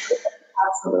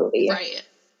 Absolutely. Right.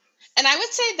 And I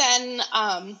would say then,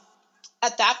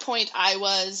 at that point,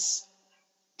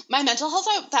 my mental health,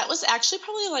 that was actually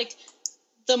probably like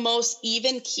the most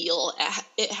even keel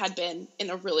it had been in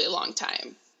a really long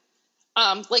time.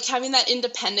 Like having that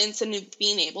independence and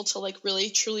being able to like really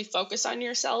truly focus on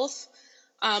yourself.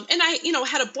 And I,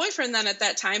 had a boyfriend then at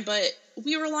that time, but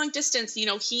we were long distance.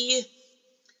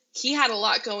 He had a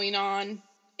lot going on,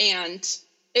 and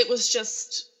it was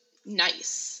just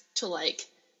nice to like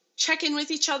check in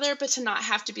with each other, but to not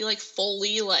have to be like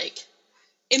fully like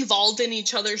involved in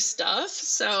each other's stuff.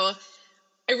 So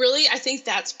I think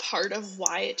that's part of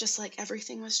why it just like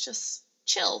everything was just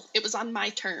chill. It was on my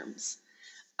terms.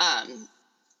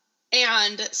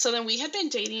 And so then we had been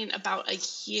dating about a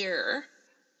year,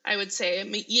 I would say a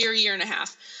year and a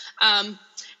half. And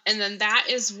then that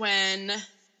is when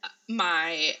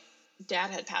my dad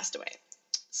had passed away.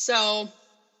 So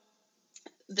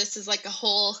this is like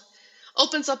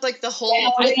opens up like the whole,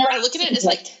 I look at it as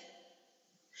like,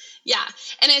 yeah.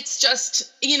 And it's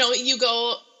just, you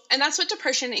go, and that's what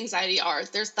depression and anxiety are.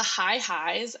 There's the high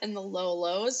highs and the low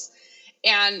lows.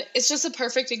 And it's just a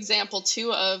perfect example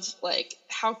too of like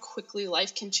how quickly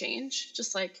life can change,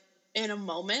 just like in a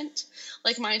moment.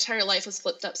 Like my entire life was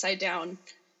flipped upside down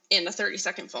in a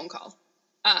 30-second phone call.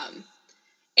 And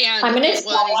I'm going to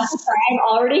cry. I'm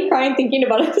already crying thinking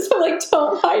about it, because I'm like,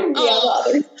 don't mind me on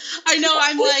others. I know.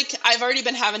 I'm like, I've already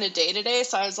been having a day today,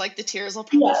 so I was like, the tears will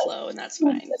probably flow, and that's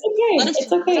fine. It's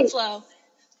okay. Let them flow.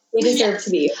 They deserve to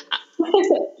be.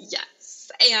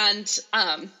 Yes. And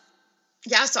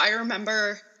so I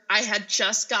remember I had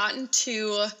just gotten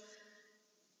to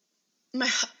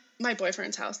my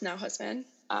boyfriend's house, now husband,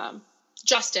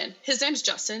 Justin. His name's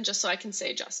Justin, just so I can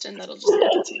say Justin. That'll just make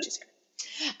it so much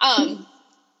easier.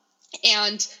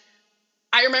 And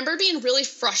I remember being really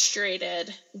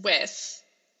frustrated with,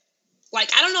 like,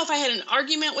 I don't know if I had an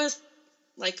argument with,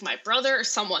 like, my brother or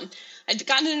someone. I'd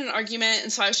gotten in an argument,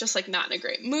 and so I was just, like, not in a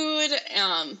great mood.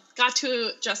 Got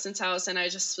to Justin's house, and I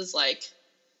just was like,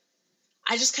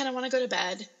 I just kind of want to go to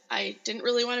bed. I didn't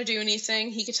really want to do anything.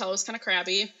 He could tell I was kind of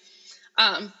crabby.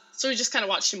 So we just kind of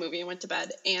watched a movie and went to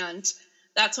bed. And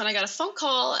that's when I got a phone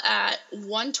call at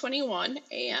 1:21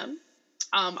 a.m.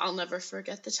 I'll never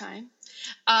forget the time.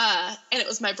 And it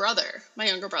was my brother, my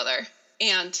younger brother.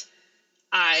 And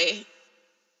I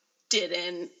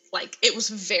didn't, like, it was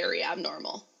very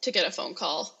abnormal to get a phone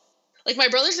call. Like, my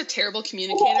brother's a terrible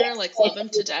communicator, like, love him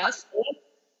to death.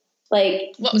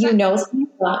 Like, something's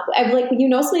wrong. I'm like,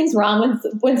 something's wrong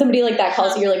when somebody like that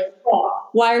calls you. You're like, oh,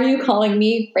 why are you calling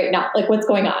me right now? Like, what's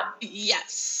going on?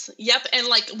 Yes. Yep. And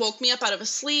like woke me up out of a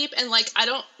sleep. And like, I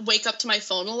don't wake up to my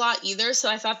phone a lot either. So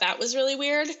I thought that was really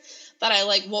weird that I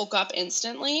like woke up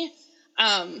instantly.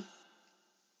 And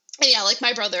yeah, like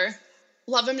my brother,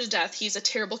 love him to death. He's a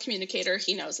terrible communicator.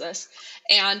 He knows this.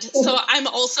 And so I'm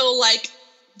also like,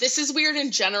 this is weird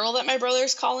in general that my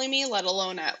brother's calling me, let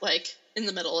alone at like in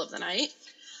the middle of the night.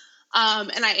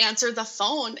 And I answered the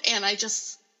phone, and I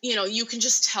just, you can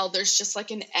just tell there's just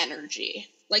like an energy.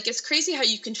 Like, it's crazy how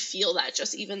you can feel that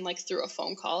just even like through a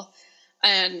phone call.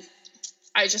 And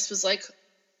I just was like,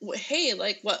 hey,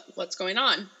 like what's going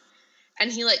on?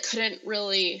 And he like couldn't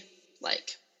really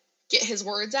like get his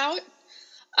words out.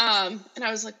 And I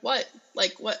was like,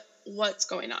 what's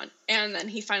going on? And then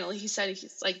he said,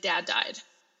 he's like, Dad died.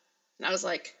 And I was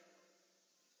like,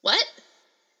 what?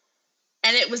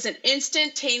 And it was an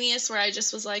instantaneous where I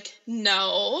just was like,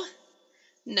 no.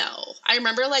 I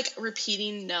remember like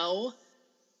repeating no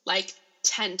like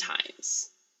 10 times.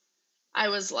 I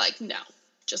was like, no,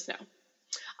 just no.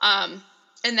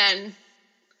 And then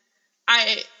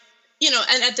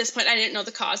and at this point I didn't know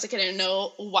the cause. Like, I didn't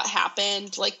know what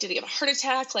happened. Like, did he have a heart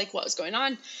attack? Like, what was going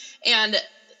on? And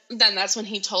then that's when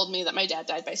he told me that my dad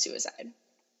died by suicide.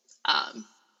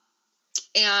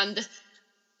 And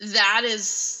that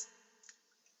is,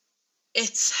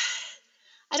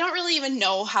 I don't really even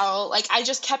know how, like, I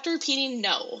just kept repeating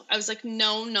no. I was like,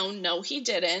 no, he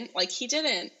didn't. Like, he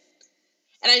didn't.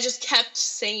 And I just kept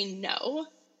saying no,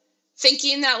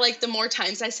 thinking that, like, the more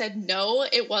times I said no,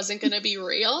 it wasn't going to be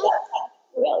real.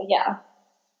 Real, yeah.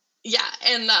 Yeah,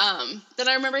 and then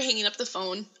I remember hanging up the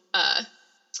phone,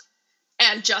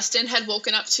 and Justin had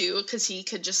woken up too, because he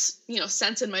could just,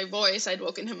 sense in my voice I'd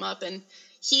woken him up, and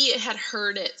he had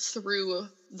heard it through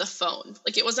the phone.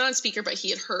 Like, it wasn't on speaker, but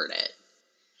he had heard it.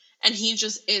 And he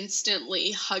just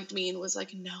instantly hugged me and was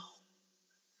like, no.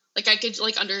 Like, I could,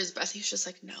 like, under his breath, he was just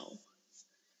like, no.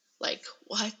 Like,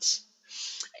 what?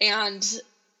 And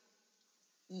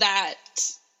that,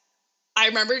 I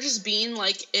remember just being,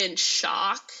 like, in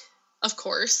shock, of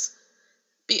course.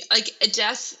 Like,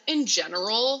 death in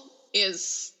general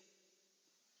is,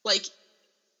 like,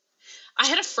 I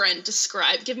had a friend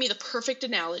give me the perfect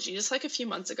analogy just, like, a few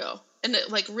months ago. And it,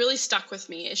 like, really stuck with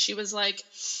me. She was like,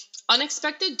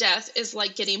 unexpected death is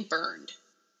like getting burned.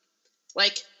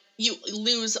 Like, you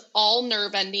lose all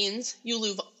nerve endings,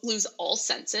 you lose all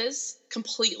senses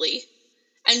completely,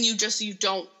 and you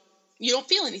don't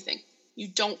feel anything. You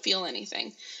don't feel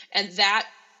anything. And that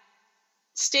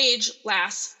stage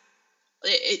lasts,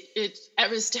 it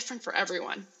was different for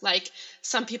everyone. Like,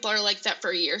 some people are like that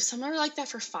for a year, some are like that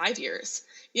for 5 years.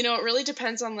 It really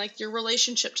depends on, like, your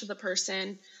relationship to the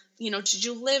person. Did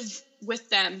you live with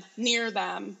them, near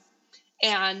them?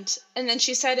 And then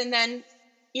she said, and then,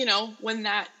 when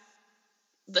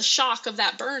the shock of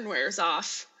that burn wears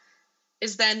off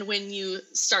is then when you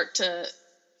start to,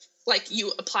 like,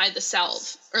 you apply the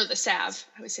salve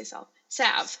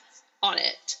on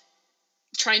it,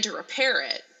 trying to repair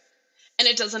it. And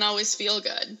it doesn't always feel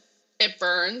good. It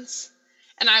burns.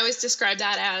 And I always describe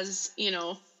that as,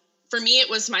 for me, it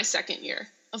was my second year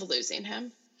of losing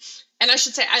him. And I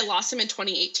should say I lost him in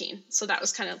 2018. So that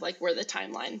was kind of like where the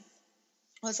timeline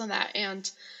was on that. And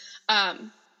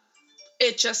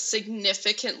it just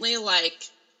significantly, like,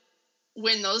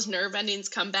 when those nerve endings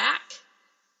come back,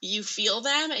 you feel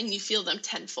them, and you feel them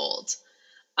tenfold.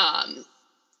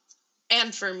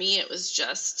 And for me, it was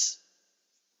just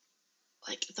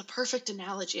like the perfect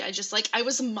analogy. I was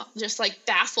just like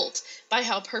baffled by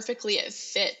how perfectly it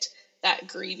fit that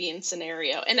grieving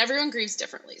scenario. And everyone grieves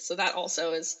differently. So that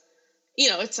also is,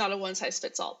 it's not a one size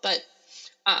fits all, but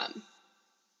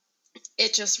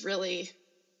it just really,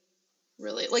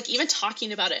 like, even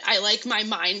talking about it, my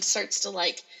mind starts to,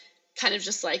 like, kind of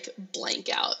just, like, blank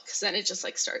out, because then it just,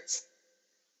 like, starts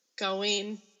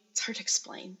going. It's hard to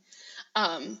explain.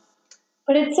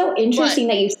 But it's so interesting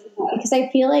that you said that, because I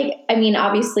feel like, I mean,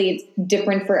 obviously it's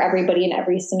different for everybody in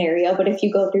every scenario, but if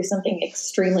you go through something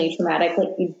extremely traumatic like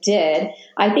you did,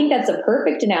 I think that's a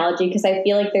perfect analogy, because I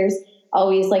feel like there's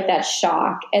always, like, that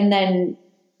shock, and then,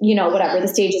 whatever the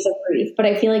stages of grief. But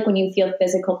I feel like when you feel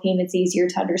physical pain, it's easier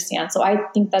to understand. So I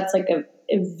think that's, like, a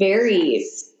very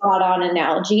spot on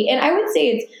analogy. And I would say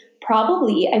it's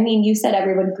probably, I mean, you said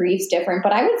everyone grieves different,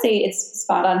 but I would say it's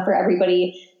spot on for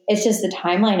everybody. It's just the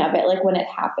timeline of it, like, when it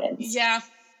happens. Yeah.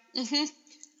 Mm-hmm.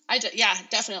 Yeah,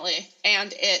 definitely.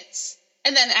 And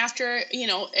then after,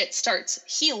 it starts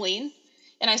healing,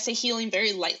 and I say healing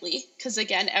very lightly, because,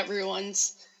 again,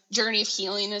 everyone's journey of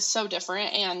healing is so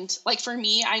different. And, like, for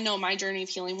me, I know my journey of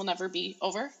healing will never be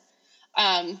over.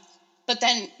 But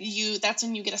then that's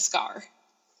when you get a scar.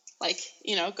 Like,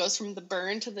 it goes from the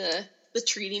burn to the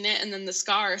treating it, and then the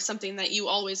scar is something that you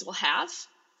always will have.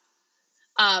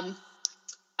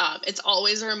 It's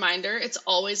always a reminder. It's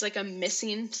always, like, a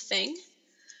missing thing.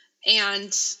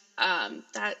 And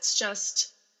that's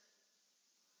just,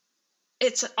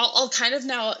 I'll kind of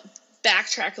now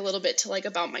backtrack a little bit to, like,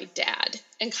 about my dad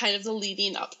and kind of the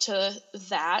leading up to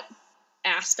that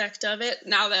aspect of it.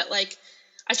 Now that, like,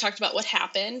 I talked about what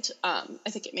happened. I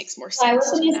think it makes more I was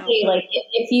sense going to now. say, like,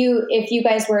 if you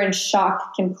guys were in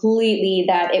shock completely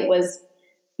that it was,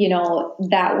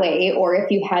 that way, or if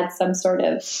you had some sort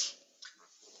of,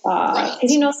 Right.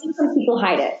 because, sometimes people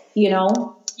hide it.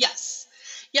 Yes.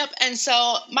 Yep. And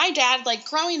so my dad, like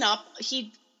growing up,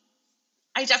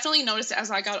 I definitely noticed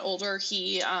as I got older,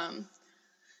 I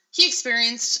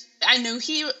knew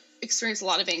he experienced a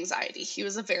lot of anxiety. He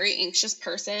was a very anxious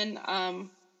person.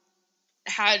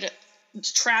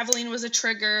 Traveling was a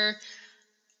trigger,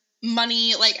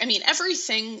 money,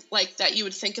 everything like that you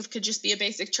would think of could just be a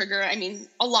basic trigger.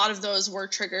 A lot of those were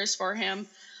triggers for him.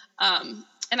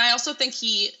 And I also think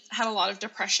he had a lot of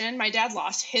depression. My dad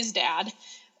lost his dad.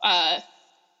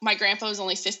 My grandpa was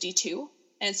only 52.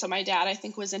 And so my dad, I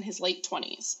think, was in his late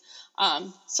 20s.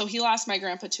 So he lost my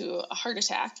grandpa to a heart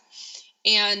attack.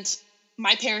 And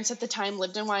my parents at the time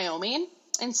lived in Wyoming.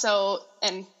 And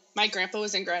my grandpa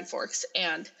was in Grand Forks.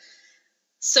 And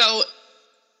so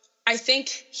I think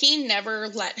he never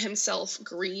let himself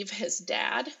grieve his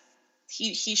dad.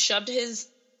 He shoved his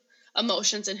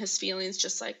emotions and his feelings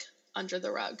just like under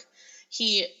the rug.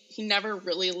 He never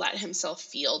really let himself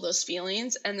feel those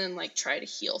feelings and then like try to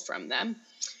heal from them.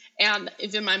 And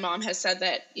even my mom has said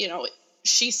that,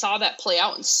 she saw that play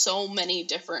out in so many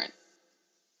different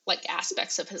like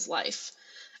aspects of his life.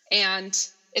 And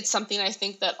it's something I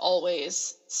think that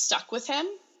always stuck with him.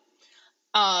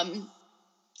 And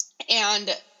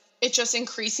it just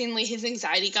increasingly, his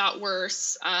anxiety got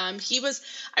worse. I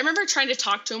remember trying to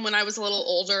talk to him when I was a little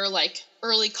older, like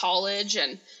early college.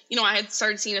 And, I had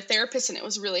started seeing a therapist and it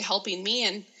was really helping me.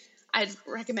 And I'd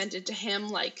recommended to him,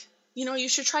 like, you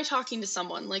should try talking to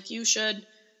someone. Like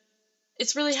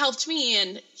it's really helped me.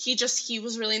 And he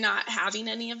was really not having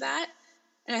any of that.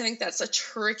 And I think that's a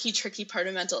tricky part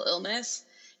of mental illness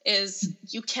is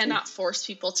you cannot force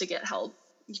people to get help.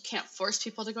 You can't force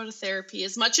people to go to therapy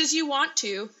as much as you want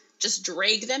to. Just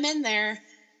drag them in there.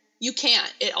 You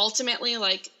can't. It ultimately,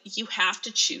 like, you have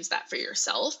to choose that for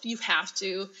yourself.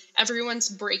 Everyone's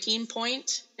breaking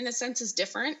point, in a sense, is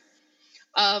different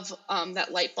of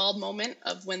that light bulb moment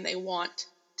of when they want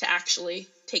to actually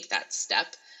take that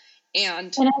step.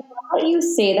 And I love that you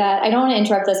say that. I don't want to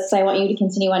interrupt this because I want you to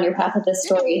continue on your path with this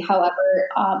story. Yeah. However,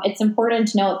 it's important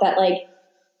to note that, like,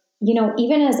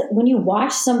 even as when you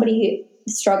watch somebody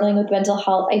struggling with mental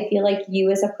health, I feel like you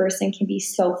as a person can be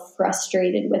so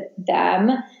frustrated with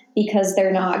them because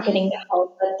they're not getting the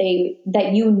help that they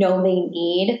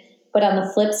need. But on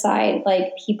the flip side,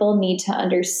 like, people need to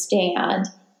understand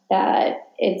that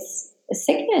it's a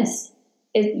sickness.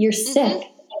 You're sick.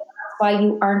 That's why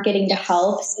you aren't getting the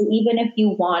help. So even if you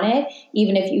want it,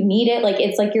 even if you need it, like,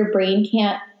 it's like your brain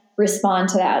can't respond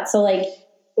to that. So like,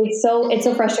 it's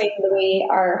so frustrating the way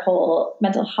our whole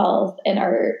mental health and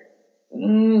our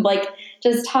like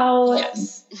just how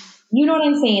you know what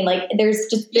I'm saying? Like there's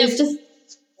just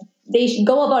they should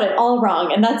go about it all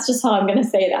wrong, and that's just how I'm going to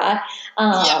say that.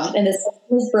 And this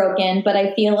is broken, but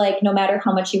I feel like no matter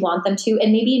how much you want them to,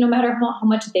 and maybe no matter how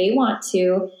much they want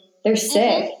to, they're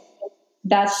sick.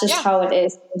 That's just how it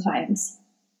is sometimes.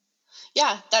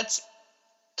 Yeah, that's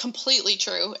completely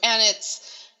true, and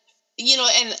it's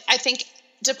and I think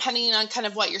depending on kind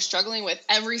of what you're struggling with,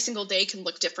 every single day can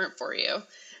look different for you.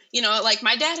 Like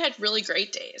my dad had really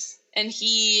great days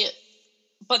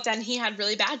but then he had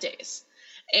really bad days.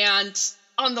 And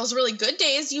on those really good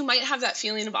days, you might have that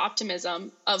feeling of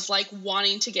optimism of like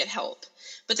wanting to get help.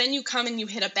 But then you come and you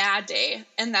hit a bad day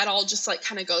and that all just like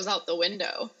kind of goes out the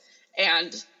window.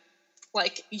 And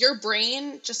like your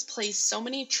brain just plays so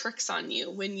many tricks on you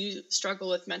when you struggle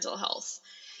with mental health.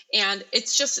 And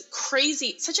it's just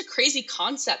crazy, such a crazy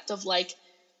concept of like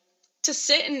to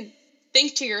sit and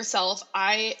think to yourself,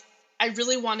 I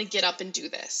really want to get up and do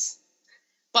this.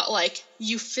 But like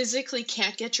you physically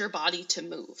can't get your body to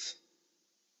move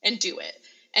and do it.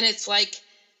 And it's like,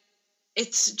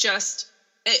 it's just,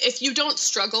 if you don't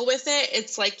struggle with it,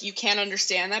 it's like you can't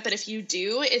understand that. But if you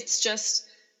do, it's just,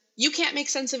 you can't make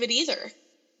sense of it either.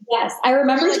 Yes. I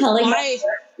remember telling her,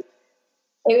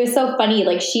 it was so funny.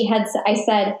 Like I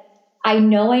said, I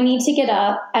know I need to get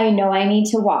up. I know I need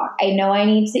to walk. I know I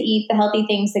need to eat the healthy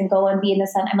things and go and be in the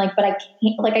sun. I'm like, but I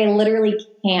can't, like, I literally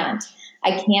can't.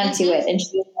 I can't do it. And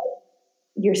she's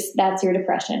like, that's your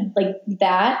depression. Like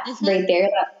that right there,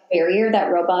 that barrier,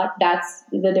 that robot, that's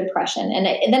the depression.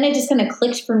 And then it just kind of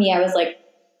clicked for me. I was like,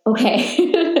 okay,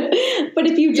 but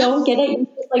if you don't get it, you're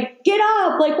just like, get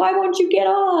up. Like, why won't you get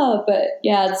up? But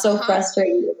yeah, it's so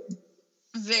frustrating.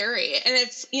 Very. And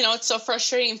it's, it's so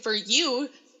frustrating for you,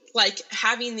 like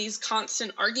having these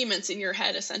constant arguments in your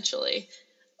head, essentially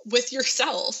with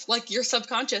yourself, like your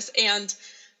subconscious. And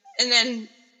then,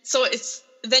 so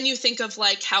then you think of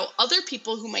like how other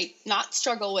people who might not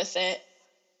struggle with it,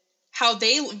 how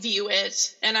they view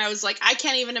it. And I was like, I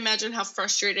can't even imagine how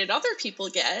frustrated other people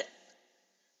get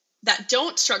that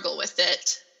don't struggle with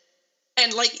it.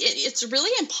 And like, it's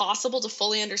really impossible to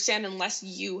fully understand unless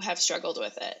you have struggled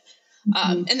with it.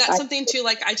 And that's something too,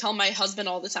 like I tell my husband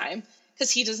all the time, because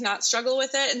he does not struggle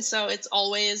with it. And so it's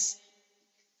always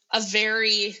a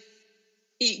very,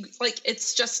 like,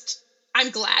 it's just,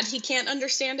 I'm glad he can't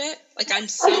understand it. Like,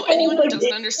 anyone who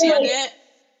doesn't understand it.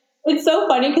 It's so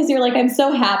funny because you're like, I'm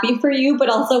so happy for you, but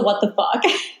also what the fuck?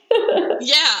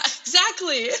 Yeah,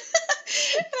 exactly.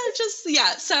 I'm just,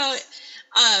 yeah.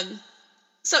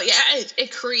 So yeah,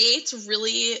 it creates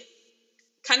really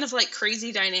kind of like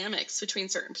crazy dynamics between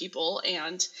certain people.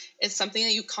 And it's something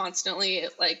that you constantly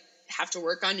like have to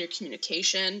work on your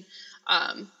communication.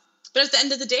 But at the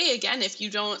end of the day, again, if you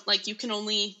don't, like, you can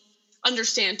only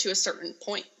understand to a certain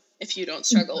point if you don't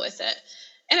struggle with it.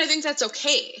 And I think that's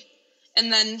okay.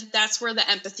 And then that's where the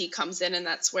empathy comes in. And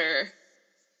that's where,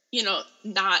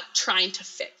 not trying to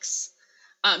fix,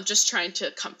 just trying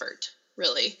to comfort,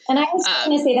 really. And I was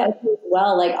going to say that as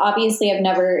well. Like, obviously I've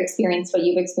never experienced what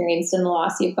you've experienced in the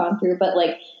loss you've gone through, but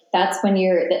like, that's when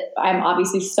I'm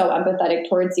obviously so empathetic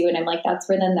towards you. And I'm like, that's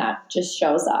where then that just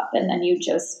shows up. And then you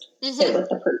just sit with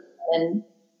the person and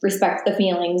respect the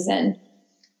feelings and,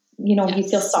 you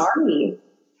feel sorry.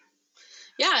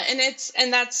 Yeah.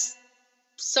 And that's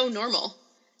so normal.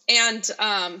 And,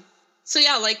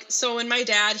 so when my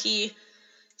dad, he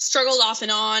struggled off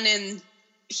and on, and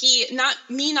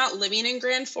not living in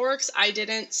Grand Forks, I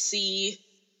didn't see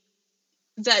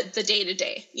the day to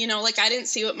day, like I didn't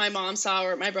see what my mom saw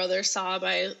or my brother saw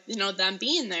by, them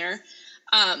being there.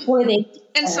 Were they concerned?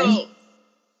 And so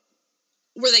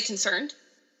were they concerned?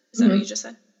 Is that what you just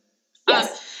said?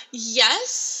 Yes.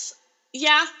 Yes.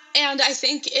 Yeah. And I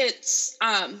think it's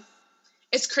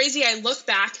crazy. I look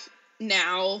back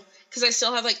now because I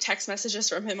still have like text messages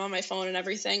from him on my phone and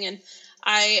everything. And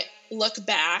I look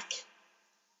back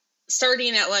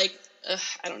starting at like,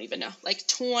 I don't even know, like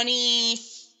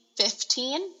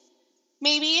 2015,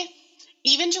 maybe,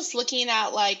 even just looking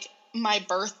at like my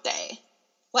birthday,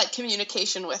 like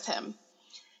communication with him,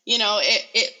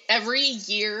 it every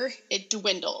year it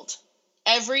dwindled.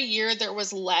 Every year there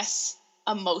was less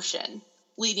emotion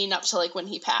leading up to like when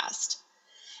he passed.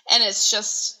 And it's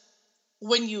just,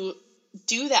 when you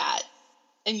do that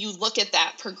and you look at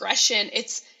that progression,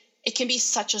 it can be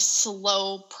such a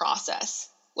slow process.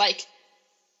 Like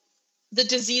the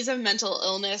disease of mental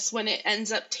illness, when it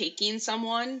ends up taking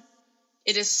someone,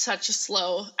 it is such a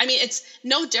slow, it's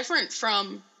no different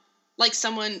from like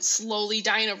someone slowly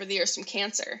dying over the years from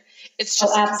cancer. It's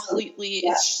just completely,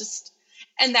 yeah. It's just,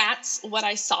 and that's what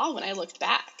I saw when I looked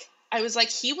back. I was like,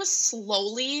 he was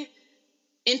slowly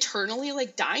internally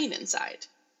like dying inside.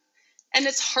 And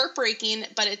it's heartbreaking,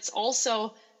 but it's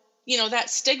also, that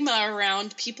stigma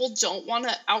around people don't want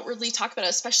to outwardly talk about it,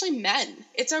 especially men.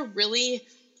 It's a really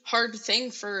hard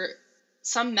thing for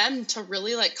some men to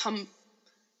really like come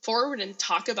forward and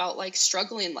talk about like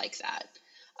struggling like that.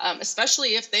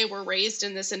 Especially if they were raised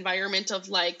in this environment of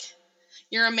like,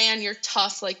 you're a man, you're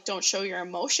tough, like don't show your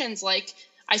emotions. Like,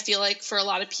 I feel like for a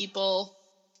lot of people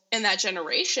in that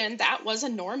generation, that was a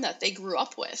norm that they grew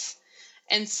up with.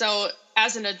 And so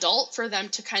as an adult, for them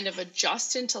to kind of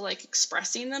adjust into like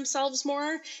expressing themselves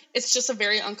more, it's just a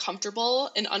very uncomfortable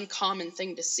and uncommon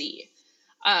thing to see.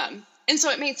 And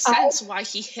so it made sense why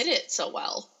he hid it so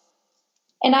well.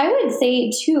 And I would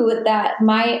say too that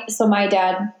my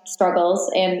dad struggles,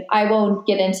 and I won't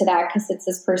get into that because it's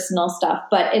his personal stuff,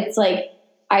 but it's like,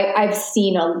 I've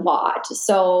seen a lot.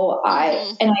 So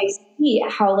I see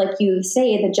how, like you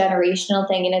say, the generational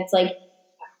thing. And it's like,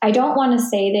 I don't want to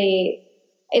say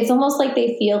it's almost like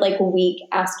they feel like weak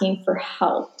asking for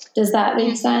help. Does that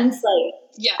make sense? Like,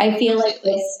 yeah, I feel like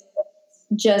it's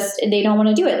just, they don't want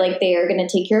to do it. Like, they are going to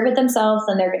take care of it themselves,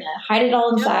 and they're going to hide it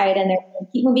all inside, and they're going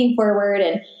to keep moving forward.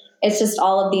 And it's just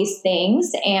all of these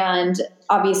things. And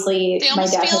obviously they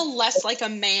almost feel less like a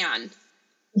man.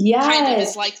 Yeah. Kind of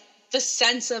is like the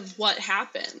sense of what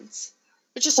happens,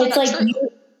 which is so it's not like true.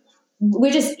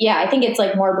 I think it's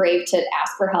like more brave to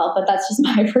ask for help, but that's just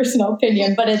my personal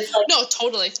opinion. But it's like, no,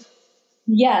 totally.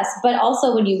 Yes. But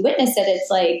also when you witness it,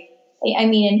 it's like,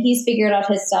 and he's figured out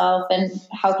his stuff and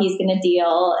how he's going to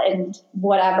deal and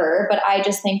whatever. But I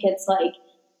just think it's like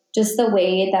just the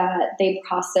way that they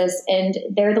process, and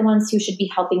they're the ones who should be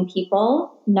helping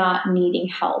people, not needing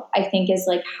help, I think is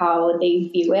like how they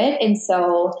view it. And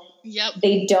so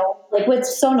they don't, like,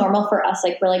 what's so normal for us,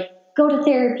 like we're like, go to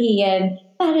therapy and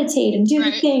meditate and do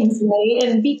the things, right?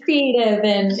 And be creative.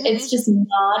 And it's just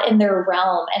not in their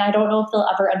realm. And I don't know if they'll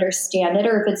ever understand it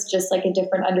or if it's just like a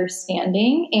different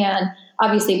understanding. And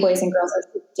obviously boys and girls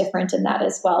are different in that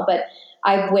as well. But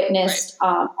I've witnessed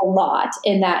a lot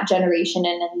in that generation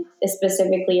and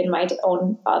specifically in my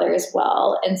own father as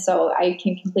well. And so I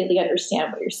can completely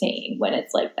understand what you're saying when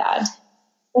it's like that.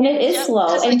 And it is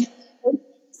slow. And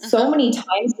so many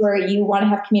times where you want to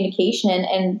have communication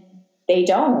and they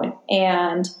don't.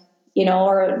 And, you know,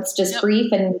 or it's just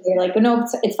brief and you're like, oh, no,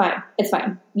 it's fine. It's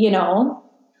fine. You know?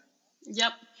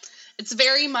 Yep. It's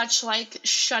very much like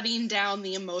shutting down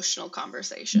the emotional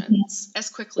conversations as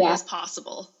quickly as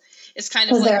possible. It's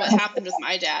kind of like what happened with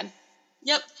my dad.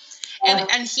 Yep.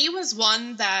 And he was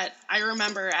one that I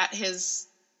remember at his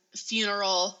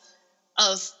funeral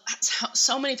of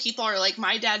so many people are like,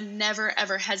 my dad never,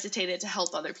 ever hesitated to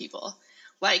help other people.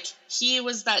 Like he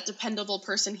was that dependable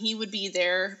person. He would be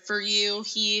there for you.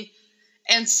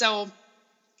 And so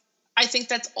I think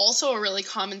that's also a really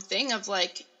common thing of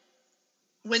like,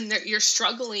 when you're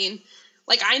struggling,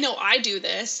 like, I know I do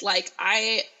this, like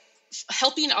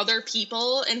helping other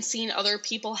people and seeing other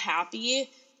people happy,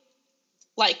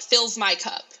 like fills my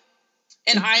cup.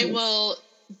 And I will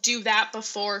do that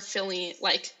before feeling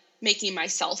like making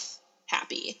myself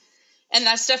happy. And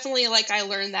that's definitely like, I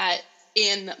learned that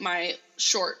in my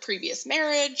short previous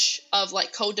marriage of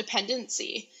like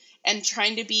codependency and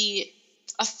trying to be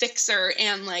a fixer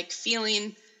and like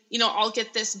feeling, you know, I'll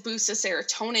get this boost of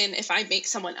serotonin if I make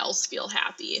someone else feel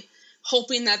happy,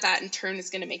 hoping that that in turn is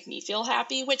going to make me feel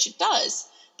happy, which it does,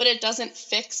 but it doesn't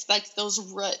fix like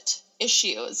those root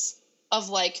issues of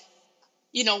like,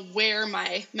 you know, where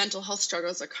my mental health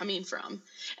struggles are coming from.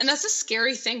 And that's a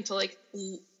scary thing to like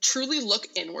truly look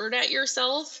inward at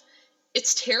yourself.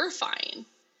 It's terrifying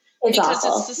because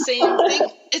awful. It's the same thing.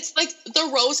 It's like the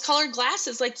rose-colored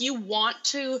glasses. Like you want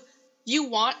to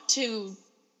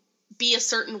be a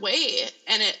certain way,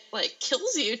 and it like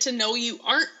kills you to know you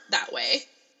aren't that way.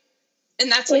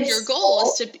 And that's like your goal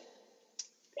is to be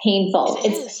painful.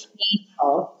 It's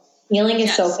painful. Healing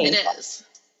is so painful.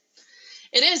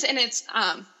 It is. And it's,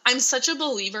 I'm such a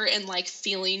believer in like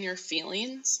feeling your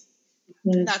feelings.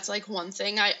 That's like one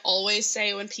thing I always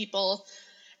say when people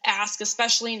ask,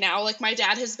 especially now, like my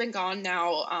dad has been gone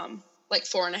now, like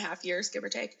 4.5 years, give or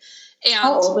take. And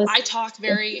I talk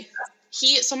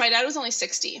so my dad was only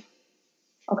 60.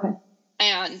 Okay.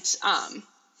 And,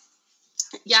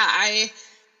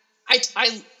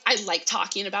 I like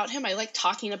talking about him. I like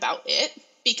talking about it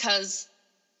because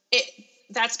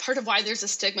that's part of why there's a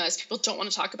stigma is people don't want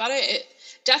to talk about it.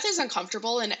 Death is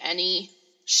uncomfortable in any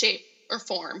shape or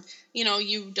form. You know,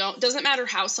 doesn't matter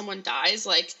how someone dies,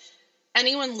 like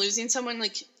anyone losing someone,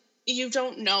 like you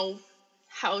don't know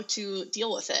how to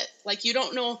deal with it. Like you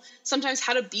don't know sometimes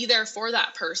how to be there for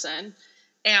that person.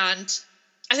 And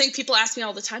I think people ask me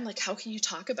all the time, like, how can you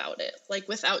talk about it? Like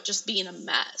without just being a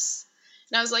mess.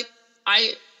 And I was like,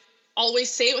 I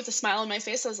always say it with a smile on my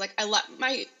face. I was like, I let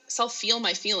myself feel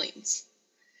my feelings.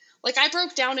 Like I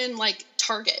broke down in like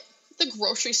Target, the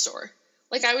grocery store.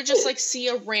 Like I would just like see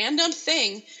a random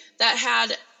thing that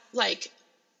had like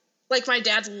my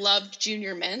dad loved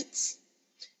Junior Mints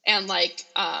and like,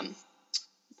 I'm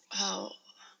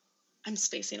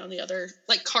spacing on the other,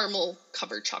 like caramel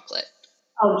covered chocolate.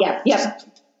 Oh yeah. Yeah.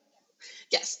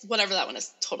 Yes. Whatever that one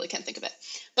is. Totally can't think of it,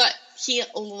 but he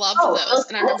loved those.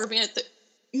 And I remember being at the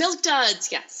Milk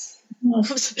Duds. Yes.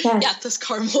 Yeah, this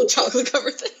caramel chocolate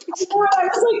covered thing. Oh, I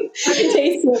was like, I can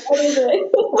taste it. What is it?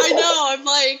 I know. I'm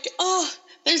like, oh,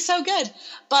 they're so good.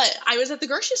 But I was at the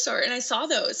grocery store and I saw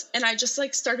those and I just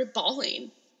like started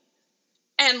bawling.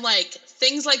 And like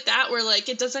things like that where like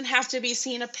it doesn't have to be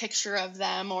seeing a picture of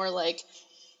them or like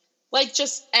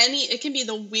just it can be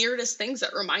the weirdest things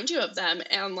that remind you of them.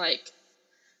 And like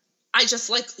I just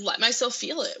like let myself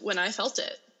feel it when I felt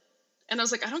it. And I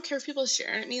was like, I don't care if people are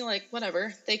sharing at me, like,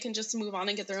 whatever. They can just move on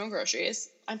and get their own groceries.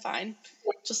 I'm fine.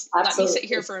 Just let me sit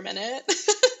here for a minute.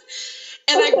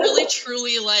 And I really,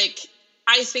 truly, like,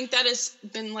 I think that has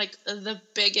been, like, the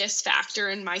biggest factor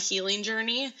in my healing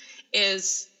journey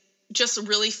is just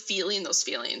really feeling those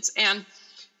feelings. And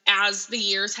as the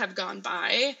years have gone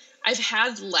by, I've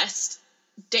had less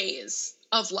days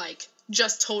of, like,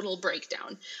 just total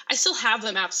breakdown. I still have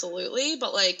them, absolutely,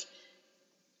 but, like,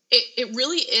 it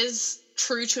really is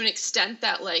true to an extent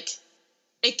that like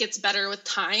it gets better with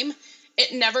time.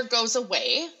 It never goes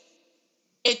away.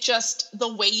 It just,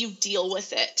 the way you deal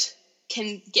with it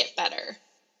can get better,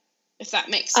 if that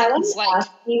makes sense. I want to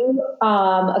ask you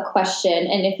a question,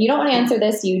 and if you don't want to answer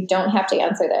this, you don't have to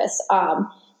answer this.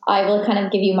 I will kind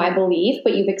of give you my belief,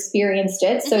 but you've experienced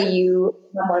it, so you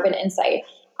have more of an insight.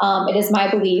 It is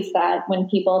my belief that when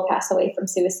people pass away from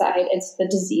suicide, it's the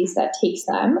disease that takes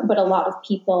them. But a lot of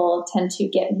people tend to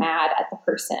get mad at the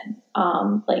person,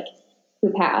 like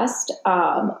who passed.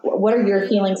 What are your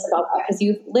feelings about that? Because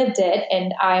you've lived it,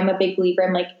 and I'm a big believer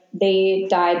in like they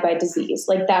died by disease.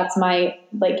 Like that's my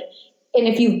like. And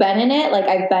if you've been in it, like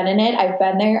I've been in it, I've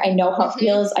been there. I know how it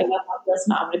feels. I know how it feels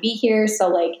not to be here. So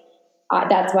like.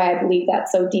 That's why I believe that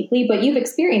so deeply, but you've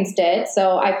experienced it.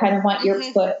 So I kind of want your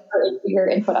input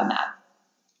on that.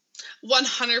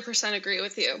 100% agree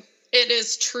with you. It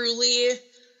is truly,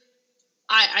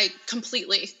 I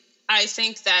completely, I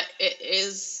think that it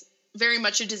is very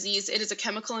much a disease. It is a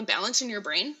chemical imbalance in your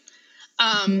brain.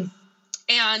 And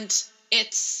I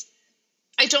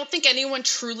don't think anyone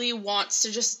truly wants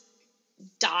to just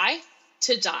die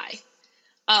to die.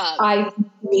 I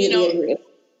completely agree.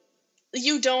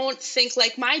 You don't think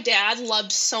like my dad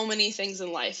loved so many things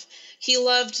in life. He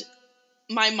loved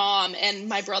my mom and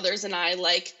my brothers and I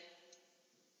like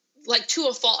to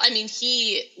a fault. I mean,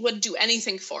 he would do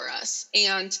anything for us.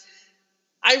 And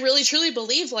I really truly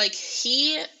believe like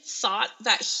he thought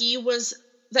that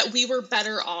that we were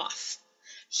better off.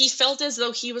 He felt as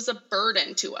though he was a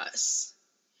burden to us.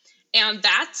 And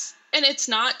it's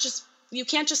not just, you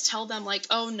can't just tell them like,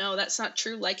 oh no, that's not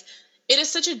true. Like, it is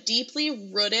such a deeply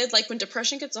rooted, like when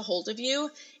depression gets a hold of you,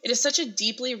 it is such a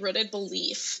deeply rooted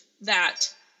belief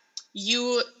that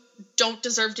you don't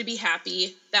deserve to be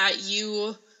happy, that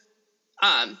you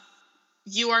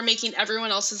are making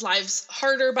everyone else's lives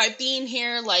harder by being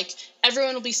here. Like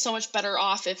everyone will be so much better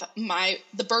off if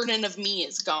the burden of me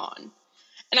is gone.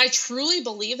 And I truly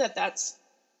believe that that's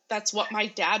what my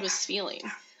dad was feeling.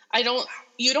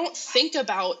 You don't think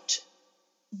about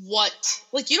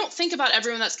you don't think about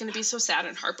everyone that's going to be so sad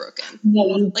and heartbroken.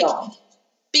 No, you don't.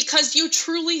 Because you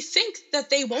truly think that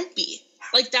they won't be.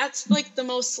 Like, that's like the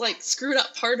most like screwed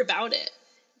up part about it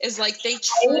is like they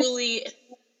truly.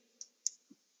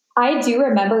 I do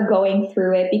remember going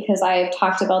through it because I've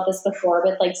talked about this before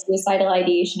with like suicidal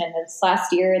ideation, and this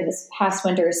last year and this past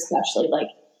winter especially, like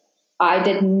I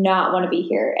did not want to be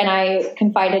here. And I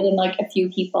confided in like a few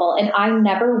people, and I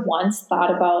never once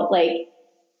thought about like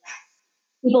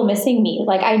people missing me.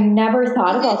 Like I never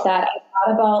thought about that. I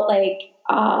thought about like,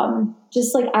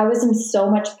 just like I was in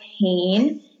so much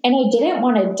pain and I didn't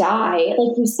want to die.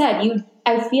 Like you said,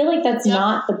 I feel like that's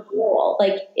not the goal.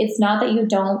 Like it's not that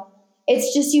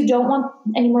it's just, you don't want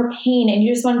any more pain and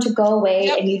you just want it to go away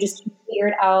and you just figure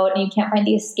it out and you can't find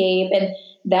the escape. And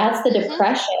that's the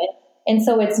depression. And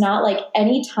so it's not like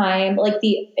any time, like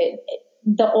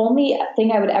the only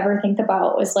thing I would ever think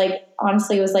about was like,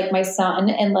 honestly, it was like my son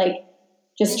and like,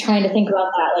 just trying to think about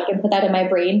that, like, and put that in my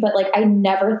brain. But like, I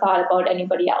never thought about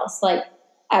anybody else, like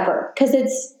ever. Cause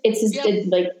it's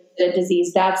like the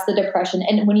disease. That's the depression.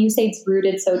 And when you say it's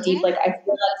rooted so deep, like I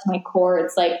feel that to my core.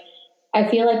 It's like, I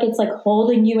feel like it's like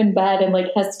holding you in bed and like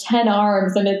has 10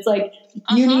 arms and it's like,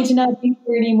 you need to not be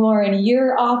here anymore. And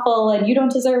you're awful and you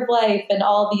don't deserve life and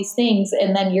all these things.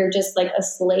 And then you're just like a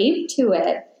slave to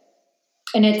it.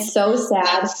 And it's so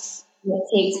sad it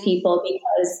takes people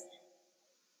because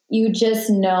you just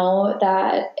know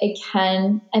that it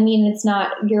can, I mean, it's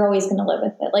not, you're always going to live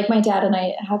with it. Like my dad and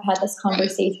I have had this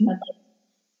conversation of like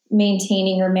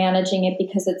maintaining or managing it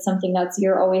because it's something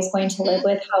you're always going to live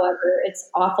with. However, it's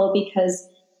awful because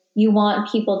you want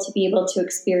people to be able to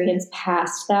experience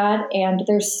past that. And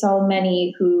there's so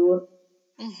many who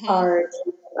are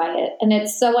taken by it. And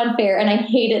it's so unfair and I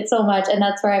hate it so much. And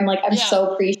that's where I'm like, I'm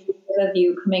so appreciative of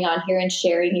you coming on here and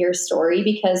sharing your story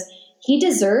because he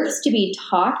deserves to be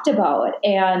talked about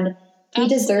and he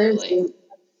deserves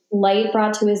light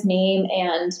brought to his name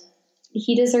and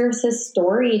he deserves his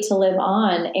story to live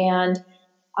on. And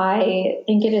I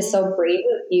think it is so brave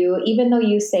of you, even though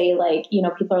you say like, you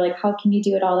know, people are like, how can you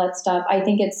do it? All that stuff. I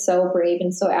think it's so brave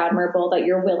and so admirable that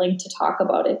you're willing to talk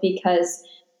about it because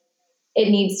it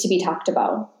needs to be talked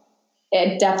about.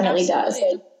 It definitely does.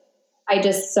 I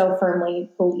just so firmly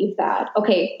believe that.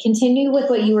 Okay, continue with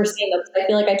what you were saying. I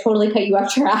feel like I totally cut you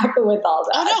off track with all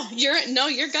that. Oh no,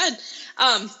 you're good.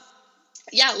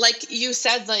 Yeah, like you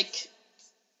said, like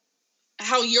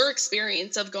how your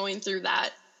experience of going through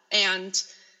that and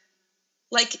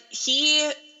like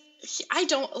I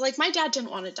don't like my dad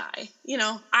didn't want to die. You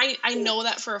know, I know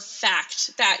that for a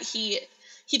fact that he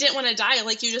didn't want to die.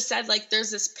 Like you just said, like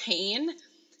there's this pain.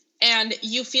 And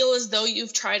you feel as though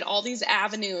you've tried all these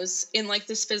avenues in like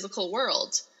this physical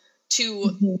world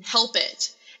to help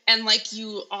it. And like,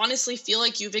 you honestly feel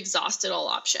like you've exhausted all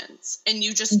options and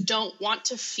you just don't want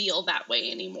to feel that way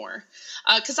anymore.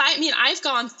 Cause I mean, I've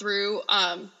gone through,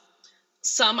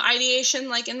 some ideation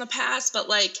like in the past, but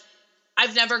like,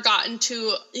 I've never gotten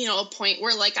to, a point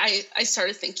where like I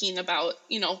started thinking about,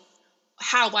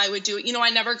 how I would do it. I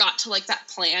never got to like that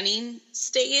planning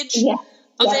stage of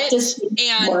it. Just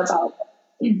more about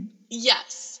it.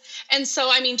 Yes. And so,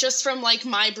 I mean, just from like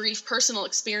my brief personal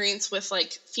experience with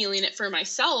like feeling it for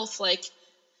myself, like,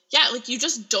 yeah, like you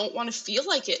just don't want to feel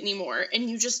like it anymore. And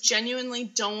you just genuinely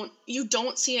don't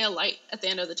see a light at the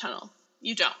end of the tunnel.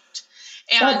 You don't.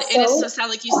 And it is so sad,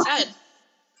 like you said.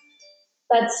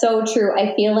 That's so true.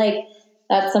 I feel like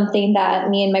that's something that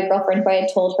me and my girlfriend, who I had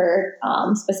told her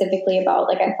specifically about,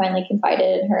 like I finally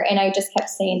confided in her, and I just kept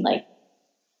saying like,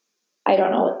 I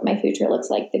don't know what my future looks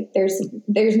like.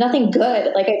 There's nothing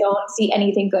good. Like I don't see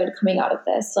anything good coming out of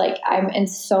this. Like I'm in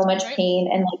so much pain,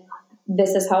 and like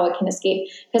this is how it can escape.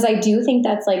 Because I do think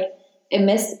that's like a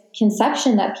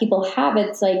misconception that people have.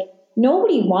 It's like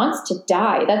nobody wants to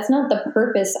die. That's not the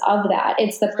purpose of that.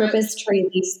 It's the purpose to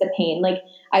release the pain. Like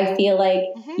I feel like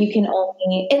you can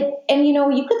only, and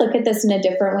you could look at this in a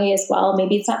different way as well.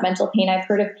 Maybe it's not mental pain. I've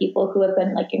heard of people who have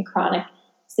been like in chronic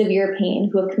severe pain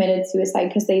who have committed suicide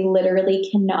because they literally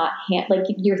cannot like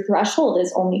your threshold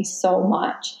is only so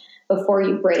much before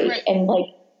you break. And like,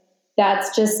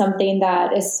 that's just something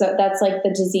that is that's like the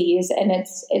disease, and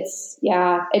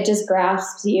it just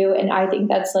grasps you. And I think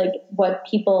that's like what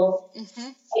people,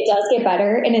 it does get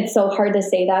better. And it's so hard to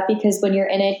say that because when you're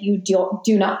in it, you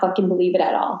do not fucking believe it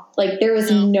at all. Like there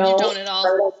was no part of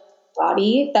the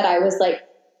body that I was like,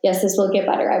 yes, this will get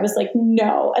better. I was like,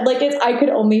 no. And like I could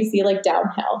only see like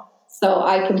downhill. So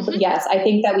I can, yes, I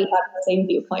think that we have the same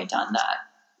viewpoint on that.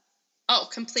 Oh,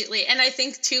 completely. And I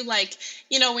think too, like,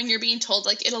 when you're being told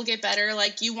like, it'll get better,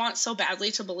 like you want so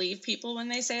badly to believe people when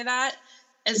they say that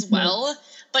as well.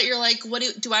 But you're like, what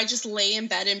do I just lay in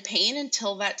bed in pain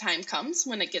until that time comes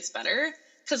when it gets better?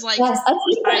 Cause like, yes, I'm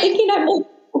thinking, I'm like,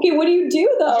 okay, what do you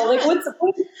do though? Yeah. Like what's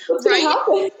going to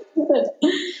happen?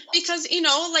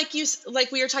 Because,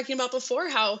 like we were talking about before,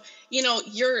 how,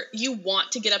 you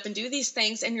want to get up and do these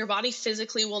things and your body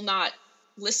physically will not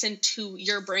listen to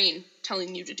your brain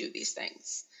telling you to do these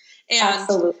things. And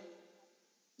absolutely.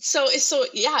 So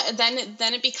yeah, then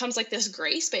it becomes like this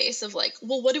gray space of like,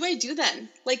 well, what do I do then?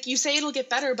 Like you say it'll get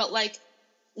better, but like,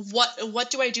 what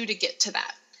do I do to get to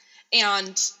that?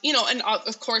 And, and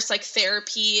of course, like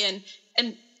therapy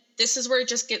and this is where it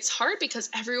just gets hard because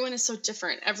everyone is so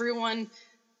different. Everyone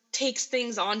takes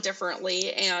things on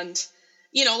differently. And,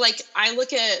 like I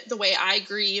look at the way I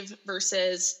grieve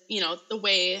versus, the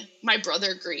way my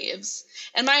brother grieves.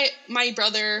 And my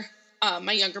brother,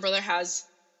 my younger brother has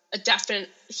a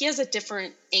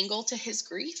different angle to his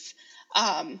grief.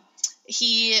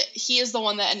 He is the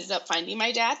one that ended up finding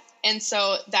my dad. And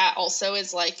so that also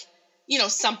is like,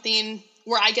 something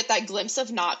where I get that glimpse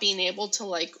of not being able to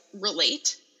like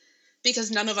relate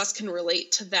because none of us can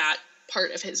relate to that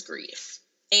part of his grief.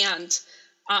 And,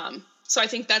 so I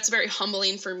think that's very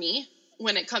humbling for me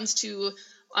when it comes to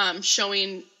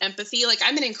showing empathy. Like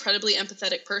I'm an incredibly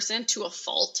empathetic person to a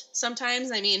fault sometimes.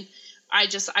 I mean, I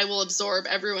will absorb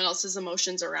everyone else's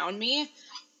emotions around me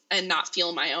and not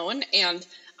feel my own. And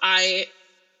I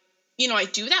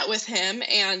do that with him.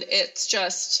 And it's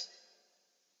just,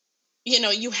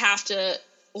 you have to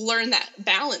learn that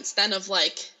balance then of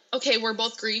like, okay, we're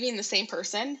both grieving the same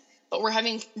person, but we're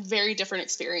having very different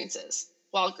experiences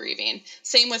while grieving.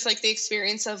 Same with like the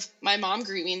experience of my mom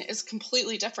grieving is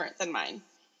completely different than mine.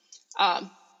 And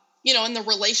the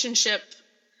relationship,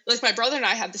 like my brother and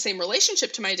I had the same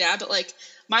relationship to my dad, but like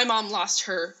my mom lost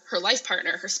her life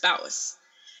partner, her spouse.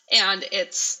 And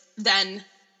it's then,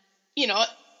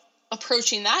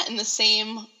 approaching that in the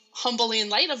same humbling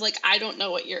light of like, I don't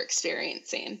know what you're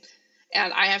experiencing.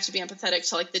 And I have to be empathetic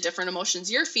to like the different emotions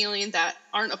you're feeling that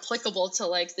aren't applicable to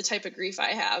like the type of grief I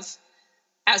have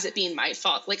as it being my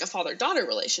like a father-daughter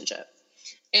relationship.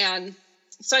 And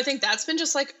so I think that's been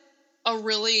just like a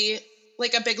really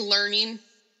like a big learning,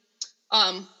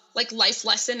 like life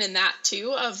lesson in that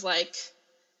too, of like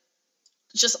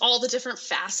just all the different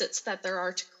facets that there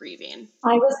are to grieving.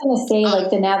 I was going to say like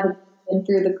the navigation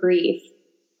through the grief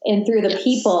and through the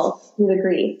people through the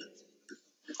grief.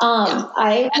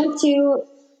 I want to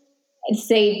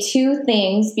say two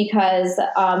things because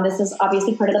this is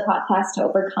obviously part of the podcast to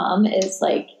overcome is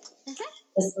like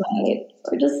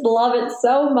I just love it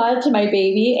so much, my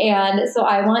baby. And so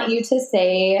I want you to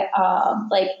say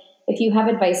like if you have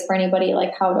advice for anybody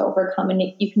like how to overcome, and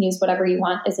you can use whatever you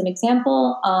want as an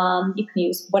example. You can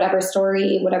use whatever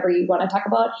story, whatever you want to talk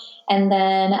about. And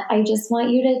then I just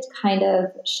want you to kind of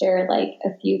share like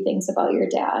a few things about your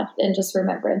dad and just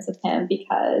remembrance of him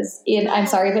because I'm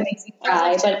sorry if it makes you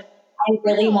cry, but I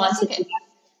really want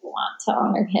to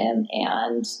honor him.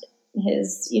 And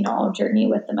his, journey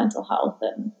with the mental health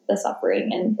and the suffering,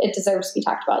 and it deserves to be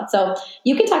talked about. So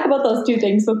you can talk about those two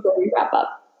things before we wrap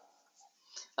up.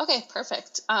 Okay,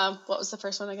 perfect. What was the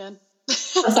first one again?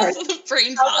 Oh, sorry.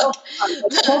 Brain fog.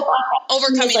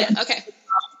 Overcoming it. Okay.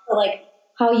 So like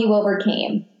how you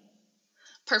overcame.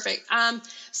 Perfect.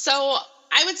 So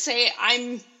I would say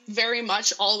I'm very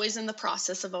much always in the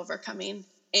process of overcoming.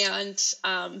 And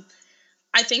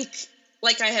I think,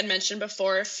 like I had mentioned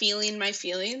before, feeling my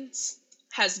feelings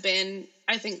has been,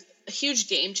 I think, a huge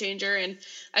game changer. And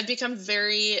I've become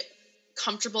very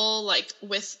comfortable like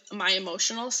with my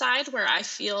emotional side, where I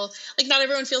feel like not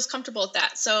everyone feels comfortable with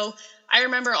that. So I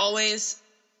remember always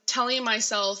telling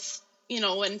myself,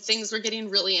 when things were getting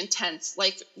really intense,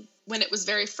 like when it was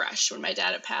very fresh, when my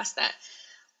dad had passed, that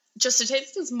just to take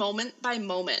things moment by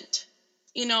moment.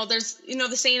 There's,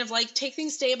 the saying of like, take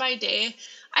things day by day.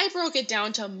 I broke it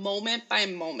down to moment by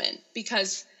moment,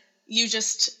 because you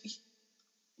just,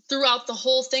 throughout the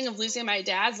whole thing of losing my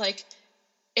dad, like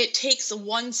it takes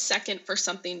 1 second for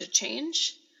something to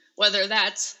change, whether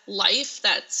that's life,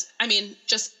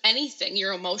 just anything,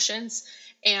 your emotions,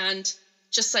 and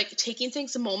just like taking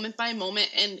things moment by moment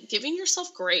and giving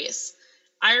yourself grace.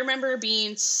 I remember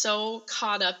being so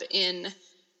caught up in,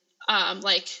 I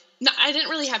didn't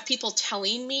really have people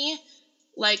telling me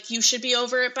like, you should be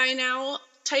over it by now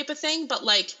type of thing, but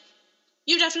like,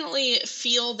 you definitely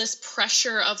feel this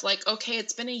pressure of like, okay,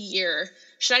 it's been a year.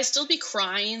 Should I still be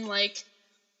crying like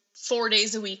 4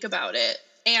 days a week about it?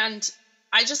 And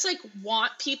I just like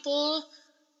want people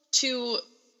to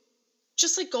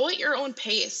just like go at your own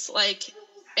pace. Like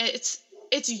it's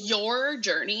your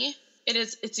journey.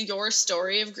 It's your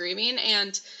story of grieving.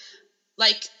 And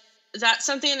like, that's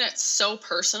something that's so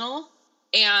personal.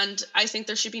 And I think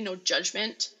there should be no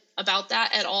judgment about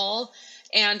that at all.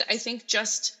 And I think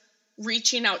just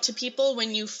reaching out to people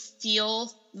when you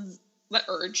feel the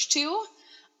urge to,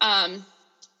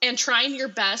 and trying your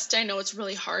best. I know it's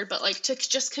really hard, but like to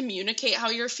just communicate how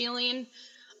you're feeling.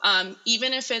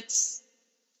 Even if it's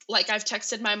like, I've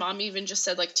texted my mom, even just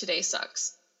said like, today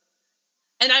sucks.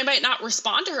 And I might not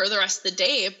respond to her the rest of the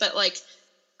day, but like,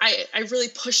 I really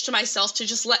pushed myself to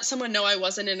just let someone know I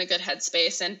wasn't in a good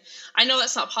headspace. And I know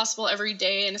that's not possible every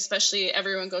day. And especially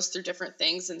everyone goes through different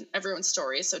things and everyone's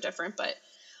story is so different. But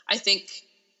I think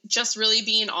just really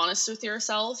being honest with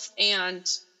yourself and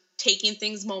taking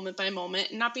things moment by moment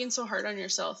and not being so hard on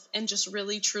yourself, and just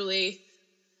really, truly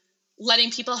letting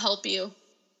people help you.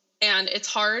 And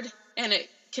it's hard and it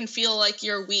can feel like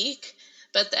you're weak.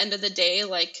 But at the end of the day,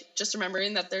 like, just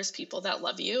remembering that there's people that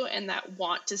love you and that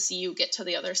want to see you get to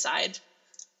the other side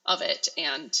of it.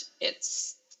 And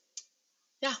it's,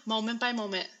 moment by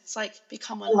moment. It's like,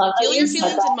 become one. Feel your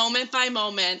feelings in moment by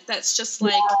moment. That's just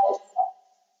like,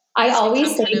 I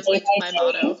always say kind of like my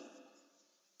motto.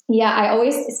 Yeah, I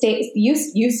always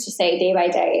used to say day by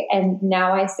day. And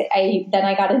now I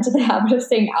got into the habit of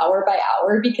saying hour by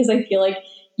hour, because I feel like,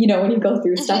 when you go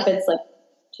through stuff, it's like,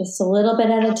 just a little bit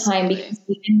at a time, because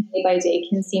even day by day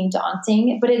can seem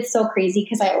daunting. But it's so crazy,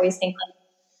 because I always think like,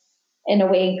 in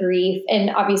a way, grief, and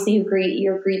obviously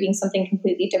you're grieving something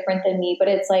completely different than me, but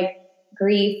it's like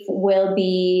grief will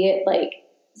be like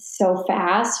so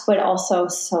fast, but also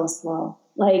so slow.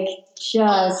 Like it's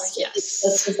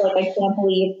just like, I can't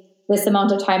believe this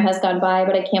amount of time has gone by,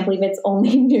 but I can't believe it's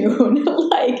only noon.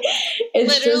 Like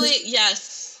it's literally, just,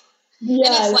 yes. Yes,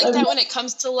 and it's like that when it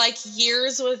comes to like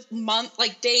years with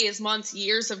days, months,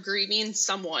 years of grieving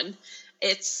someone.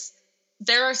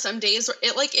 There are some days where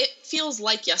it feels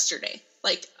like yesterday,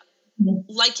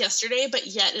 like yesterday, but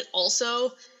yet it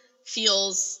also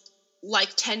feels like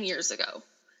 10 years ago.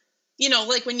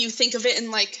 Like when you think of it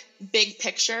in like big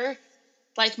picture,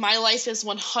 like my life is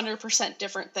 100%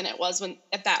 different than it was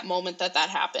at that moment that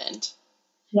happened.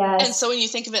 Yes. And so when you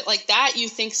think of it like that, you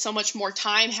think so much more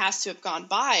time has to have gone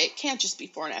by. It can't just be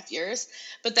 4.5 years.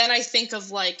 But then I think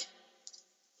of like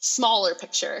smaller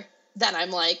picture. Then I'm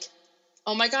like,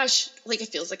 oh my gosh, like it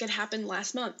feels like it happened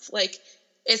last month. Like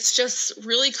it's just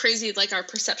really crazy, like our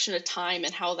perception of time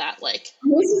and how that like. I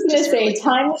was just going to say, really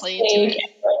time is fake.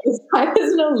 Time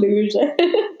is an illusion.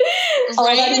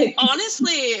 Right?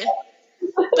 Honestly.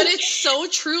 But it's so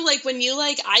true. Like when you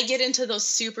I get into those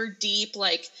super deep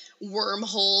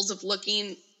wormholes of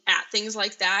looking at things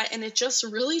like that, and it just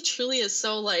really truly is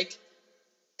so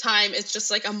time. It's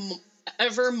just like a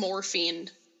ever morphing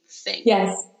thing.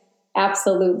 Yes,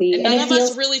 absolutely. And none of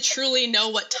us really truly know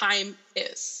what time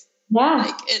is.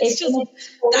 Yeah, it's just totally,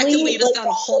 that could lead us down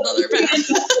a whole other path.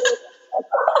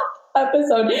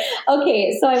 Episode.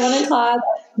 Okay, so I want to talk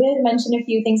did mention a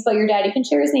few things about your dad. You can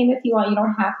share his name if you want. You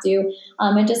don't have to.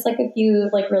 And just like a few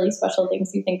like really special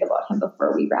things you think about him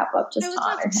before we wrap up, just I to would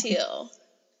love honor him.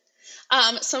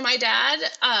 to. So my dad,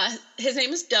 his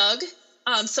name is Doug.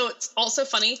 So it's also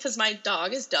funny because my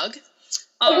dog is Doug.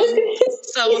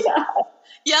 So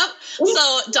yep.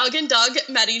 So Doug and Doug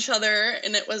met each other,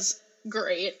 and it was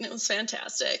great, and it was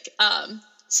fantastic.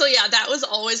 So yeah, that was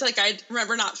always like, I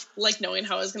remember not like knowing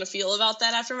how I was going to feel about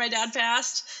that after my dad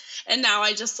passed. And now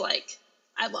I just like,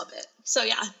 I love it. So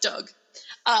yeah, Doug.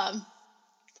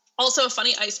 Also a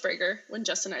funny icebreaker when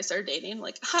Justin and I started dating,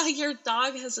 like, your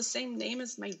dog has the same name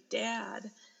as my dad.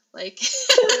 Like,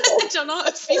 I don't know how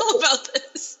I feel about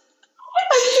this.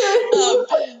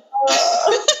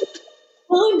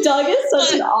 Well, Doug is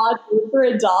such an odd name for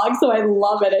a dog, so I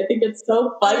love it. I think it's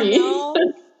so funny.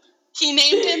 He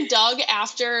named him Doug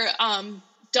after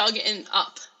Doug and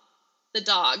Up, the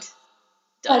dog.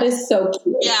 Doug. That is so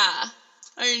cute. Yeah,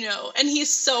 I know. And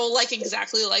he's so like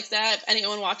exactly like that. If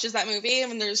anyone watches that movie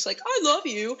and they're just like, I love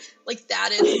you. Like,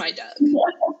 that is my Doug.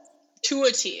 To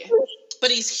a T.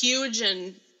 But he's huge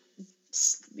and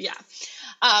yeah.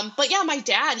 But yeah, my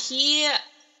dad,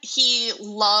 he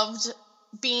loved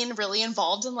being really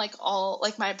involved in like all,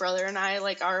 like my brother and I,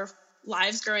 like our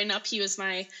lives growing up. He was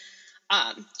my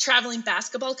traveling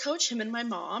basketball coach, him and my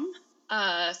mom,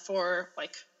 for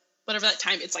like whatever that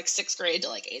time, it's like 6th grade to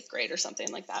like 8th grade or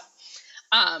something like that.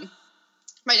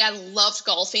 My dad loved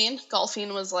golfing.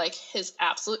 Golfing was like his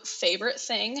absolute favorite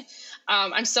thing.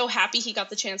 I'm so happy he got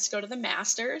the chance to go to the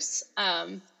Masters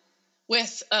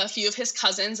with a few of his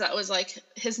cousins. That was like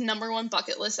his number one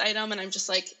bucket list item. And I'm just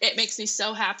like, it makes me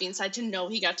so happy inside to know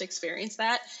he got to experience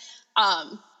that.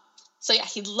 So yeah,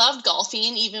 he loved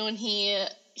golfing, even when he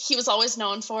was always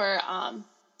known for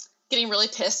getting really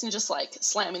pissed and just like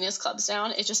slamming his clubs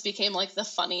down. It just became like the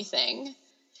funny thing.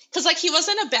 Because like he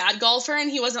wasn't a bad golfer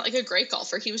and he wasn't like a great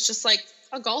golfer. He was just like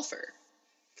a golfer.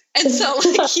 And so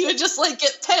like he would just like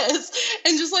get pissed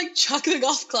and just like chuck the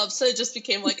golf club. So it just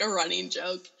became like a running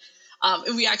joke.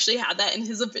 And we actually had that in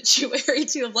his obituary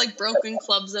too, of like broken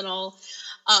clubs and all.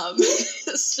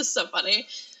 It's just so funny.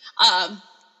 But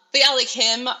yeah, like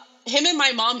him and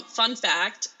my mom, fun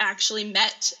fact, actually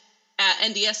met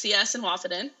at NDSCS in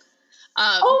Wahpeton.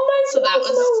 So that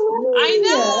was, I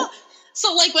know.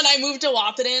 So like when I moved to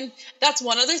Wahpeton, that's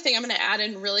one other thing I'm going to add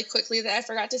in really quickly that I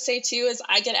forgot to say too, is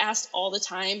I get asked all the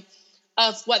time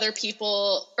of whether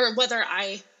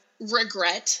I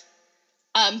regret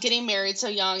getting married so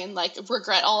young and like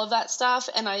regret all of that stuff.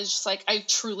 And I just like, I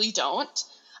truly don't,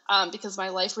 because my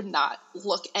life would not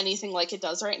look anything like it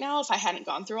does right now if I hadn't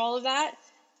gone through all of that.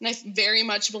 And I very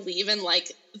much believe in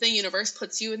like the universe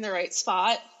puts you in the right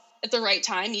spot at the right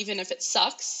time, even if it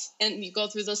sucks, and you go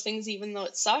through those things even though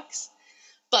it sucks.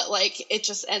 But like it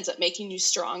just ends up making you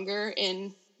stronger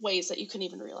in ways that you couldn't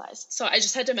even realize. So I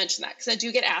just had to mention that because I do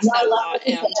get asked that a lot.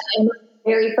 And I'm a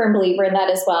very firm believer in that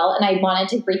as well. And I wanted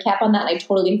to recap on that, and I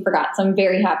totally forgot. So I'm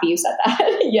very happy you said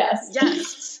that.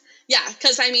 Yes. Yeah,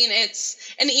 because I mean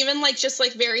and even like just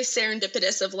like very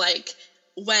serendipitous of like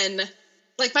when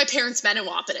like my parents met in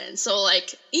Wahpeton. So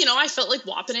like, you know, I felt like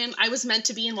Wahpeton, I was meant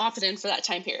to be in Wahpeton for that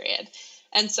time period.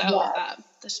 And so that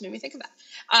just made me think of that.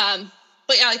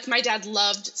 But yeah, like my dad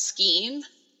loved skiing.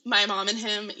 My mom and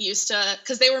him used to,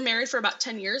 because they were married for about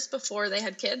 10 years before they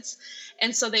had kids.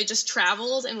 And so they just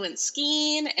traveled and went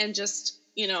skiing and just,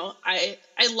 you know, I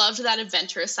loved that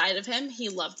adventurous side of him. He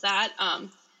loved that.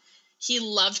 He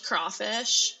loved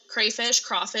crayfish.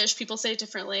 People say it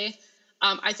differently.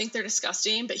 I think they're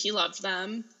disgusting, but he loved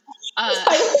them.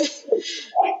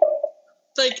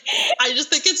 Like, I just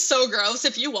think it's so gross.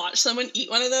 If you watch someone eat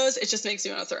one of those, it just makes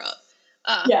me want to throw up.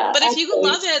 But if you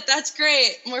love it, that's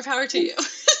great. More power to you.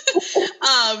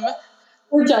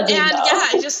 We're judging. And though.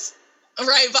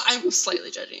 yeah, but I'm slightly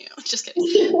judging you. Just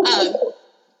kidding.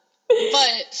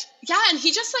 But yeah, and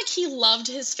he just like, he loved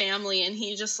his family, and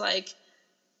he just like,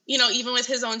 you know, even with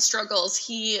his own struggles,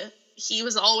 he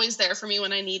was always there for me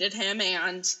when I needed him.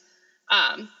 And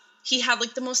he had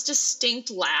like the most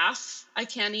distinct laugh. I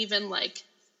can't even like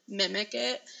mimic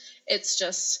it. It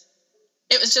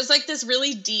was just like this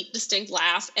really deep, distinct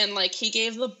laugh. And like, he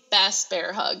gave the best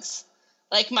bear hugs.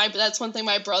 Like that's one thing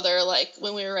my brother, like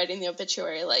when we were writing the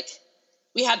obituary, like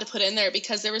we had to put in there,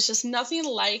 because there was just nothing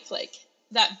like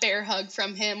that bear hug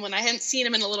from him when I hadn't seen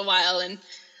him in a little while. And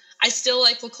I still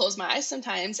like will close my eyes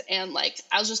sometimes and like,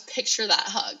 I'll just picture that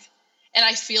hug. And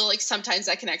I feel like sometimes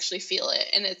I can actually feel it,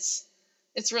 and it's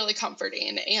really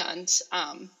comforting. And,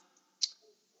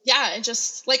 yeah, it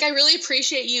just like, I really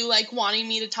appreciate you like wanting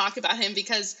me to talk about him,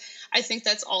 because I think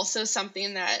that's also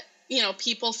something that, you know,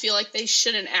 people feel like they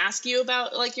shouldn't ask you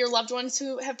about, like your loved ones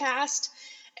who have passed.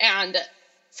 And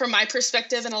from my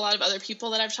perspective and a lot of other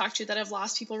people that I've talked to that have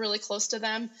lost people really close to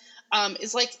them,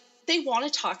 is like, they want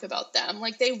to talk about them.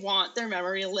 Like, they want their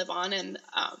memory to live on. And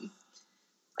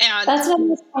that's what I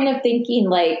was kind of thinking,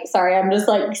 like, sorry, I'm just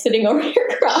like sitting over here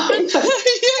crying. You're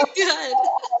good.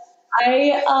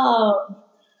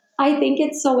 I think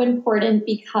it's so important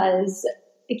because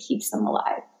it keeps them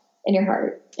alive in your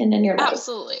heart and in your life.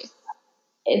 Absolutely.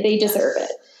 They deserve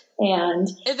it. And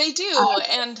they do.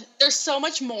 And there's so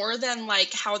much more than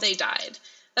like how they died.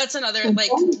 That's another,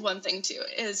 like, one thing too,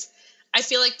 is I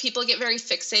feel like people get very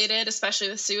fixated, especially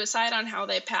with suicide, on how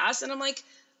they pass. And I'm like,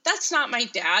 that's not my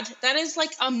dad. That is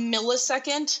like a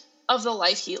millisecond of the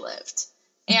life he lived.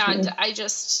 And I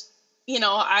just,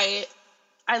 I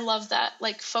love that,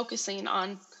 like, focusing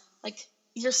on, like,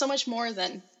 you're so much more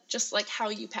than just like how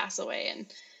you pass away. And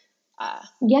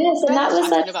yes, and that was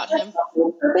talking about him.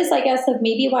 The purpose, I guess, of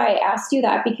maybe why I asked you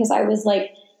that, because I was like,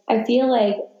 I feel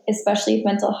like, especially with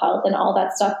mental health and all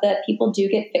that stuff, that people do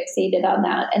get fixated on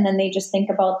that, and then they just think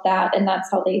about that, and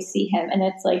that's how they see him. And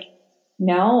it's like,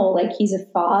 no, like, he's a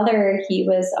father, he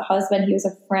was a husband, he was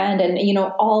a friend, and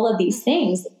all of these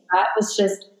things. That was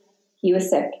just, he was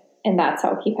sick, and that's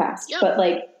how he passed. Yep. But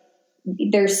like,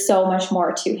 there's so much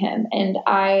more to him, and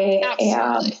I'm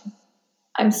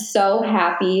so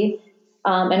happy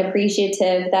and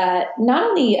appreciative that not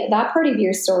only that part of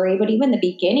your story, but even the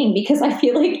beginning, because I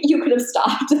feel like you could have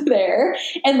stopped there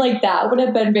and like that would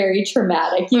have been very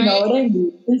traumatic. You know what I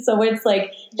mean? And so it's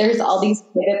like, there's all these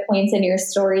pivot points in your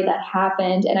story that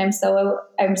happened. And I'm so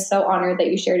honored that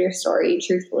you shared your story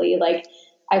truthfully. Like,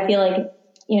 I feel like,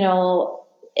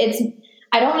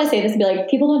 I don't want to say this and be like,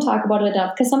 people don't talk about it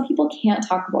enough, because some people can't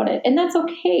talk about it, and that's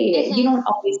okay. You don't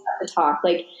always have to talk.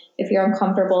 Like, if you're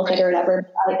uncomfortable with it or whatever,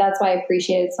 that's why I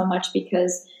appreciate it so much,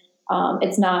 because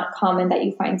it's not common that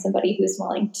you find somebody who's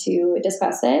willing to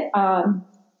discuss it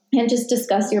and just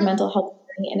discuss your mental health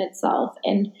journey in itself.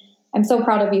 And I'm so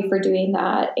proud of you for doing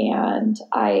that. And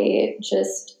I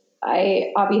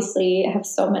obviously have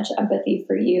so much empathy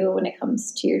for you when it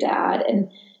comes to your dad. And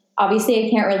obviously I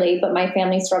can't relate, but my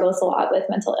family struggles a lot with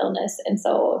mental illness. And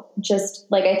so just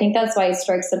like, I think that's why it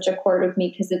strikes such a chord with me,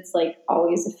 because it's like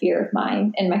always a fear of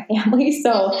mine and my family.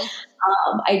 So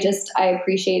I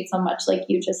appreciate so much, like,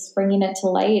 you just bringing it to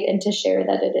light and to share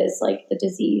that it is like the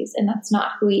disease, and that's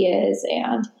not who he is.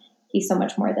 And he's so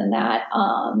much more than that.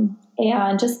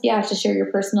 And just, to share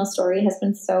your personal story has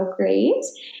been so great.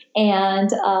 And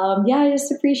I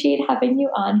just appreciate having you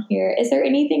on here. Is there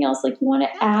anything else like you want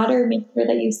to add or make sure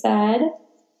that you said?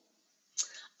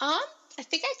 I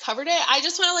think I covered it. I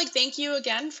just want to like thank you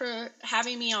again for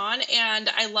having me on, and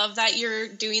I love that you're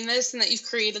doing this and that you've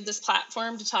created this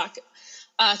platform to talk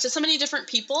to so many different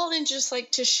people and just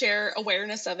like to share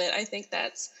awareness of it. I think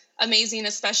that's amazing,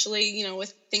 especially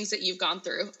with things that you've gone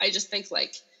through. I just think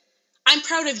like, I'm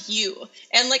proud of you.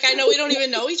 And like, I know we don't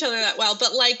even know each other that well,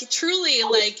 but like, truly,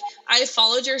 like, I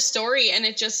followed your story, and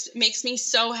it just makes me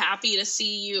so happy to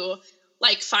see you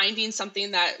like finding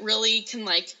something that really can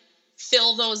like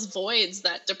fill those voids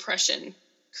that depression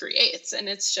creates. And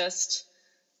it's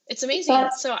amazing.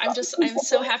 So I'm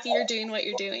so happy you're doing what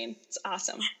you're doing. It's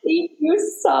awesome. Thank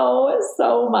you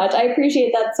so much. I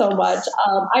appreciate that so much.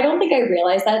 I don't think I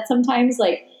realize that sometimes.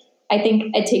 Like, I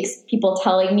think it takes people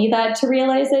telling me that to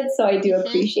realize it. So I do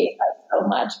appreciate that so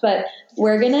much. But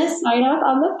we're going to sign off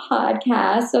on the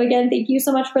podcast. So again, thank you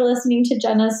so much for listening to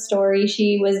Jenna's story.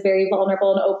 She was very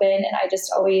vulnerable and open. And I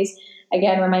just always,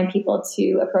 again, remind people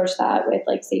to approach that with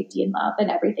like safety and love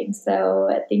and everything. So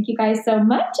thank you guys so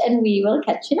much. And we will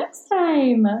catch you next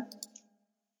time.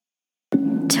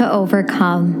 To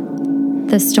overcome,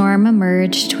 the storm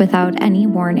emerged without any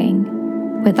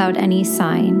warning, without any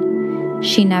sign.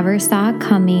 She never saw it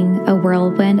coming, a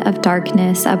whirlwind of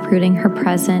darkness uprooting her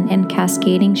present and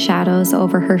cascading shadows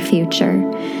over her future.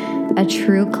 A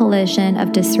true collision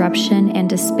of disruption and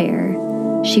despair.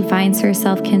 She finds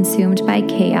herself consumed by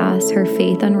chaos, her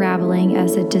faith unraveling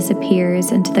as it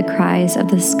disappears into the cries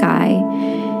of the sky.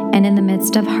 And in the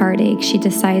midst of heartache, she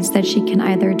decides that she can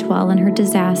either dwell in her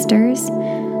disasters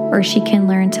or she can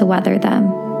learn to weather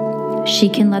them. She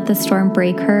can let the storm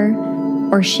break her,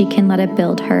 or she can let it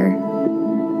build her.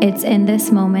 It's in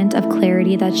this moment of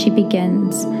clarity that she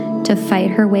begins to fight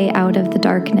her way out of the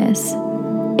darkness.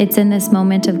 It's in this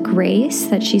moment of grace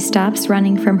that she stops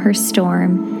running from her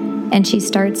storm and she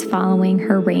starts following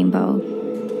her rainbow.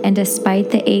 And despite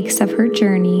the aches of her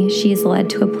journey, she is led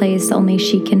to a place only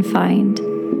she can find.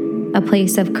 A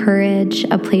place of courage,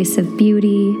 a place of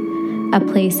beauty, a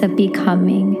place of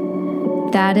becoming.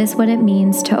 That is what it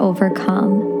means to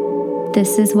overcome.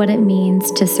 This is what it means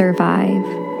to survive.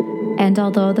 And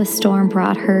although the storm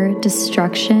brought her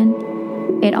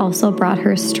destruction, it also brought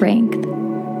her strength.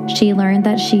 She learned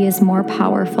that she is more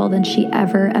powerful than she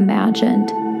ever imagined,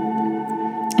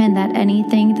 and that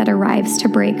anything that arrives to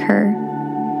break her,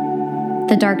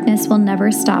 the darkness will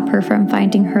never stop her from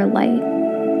finding her light.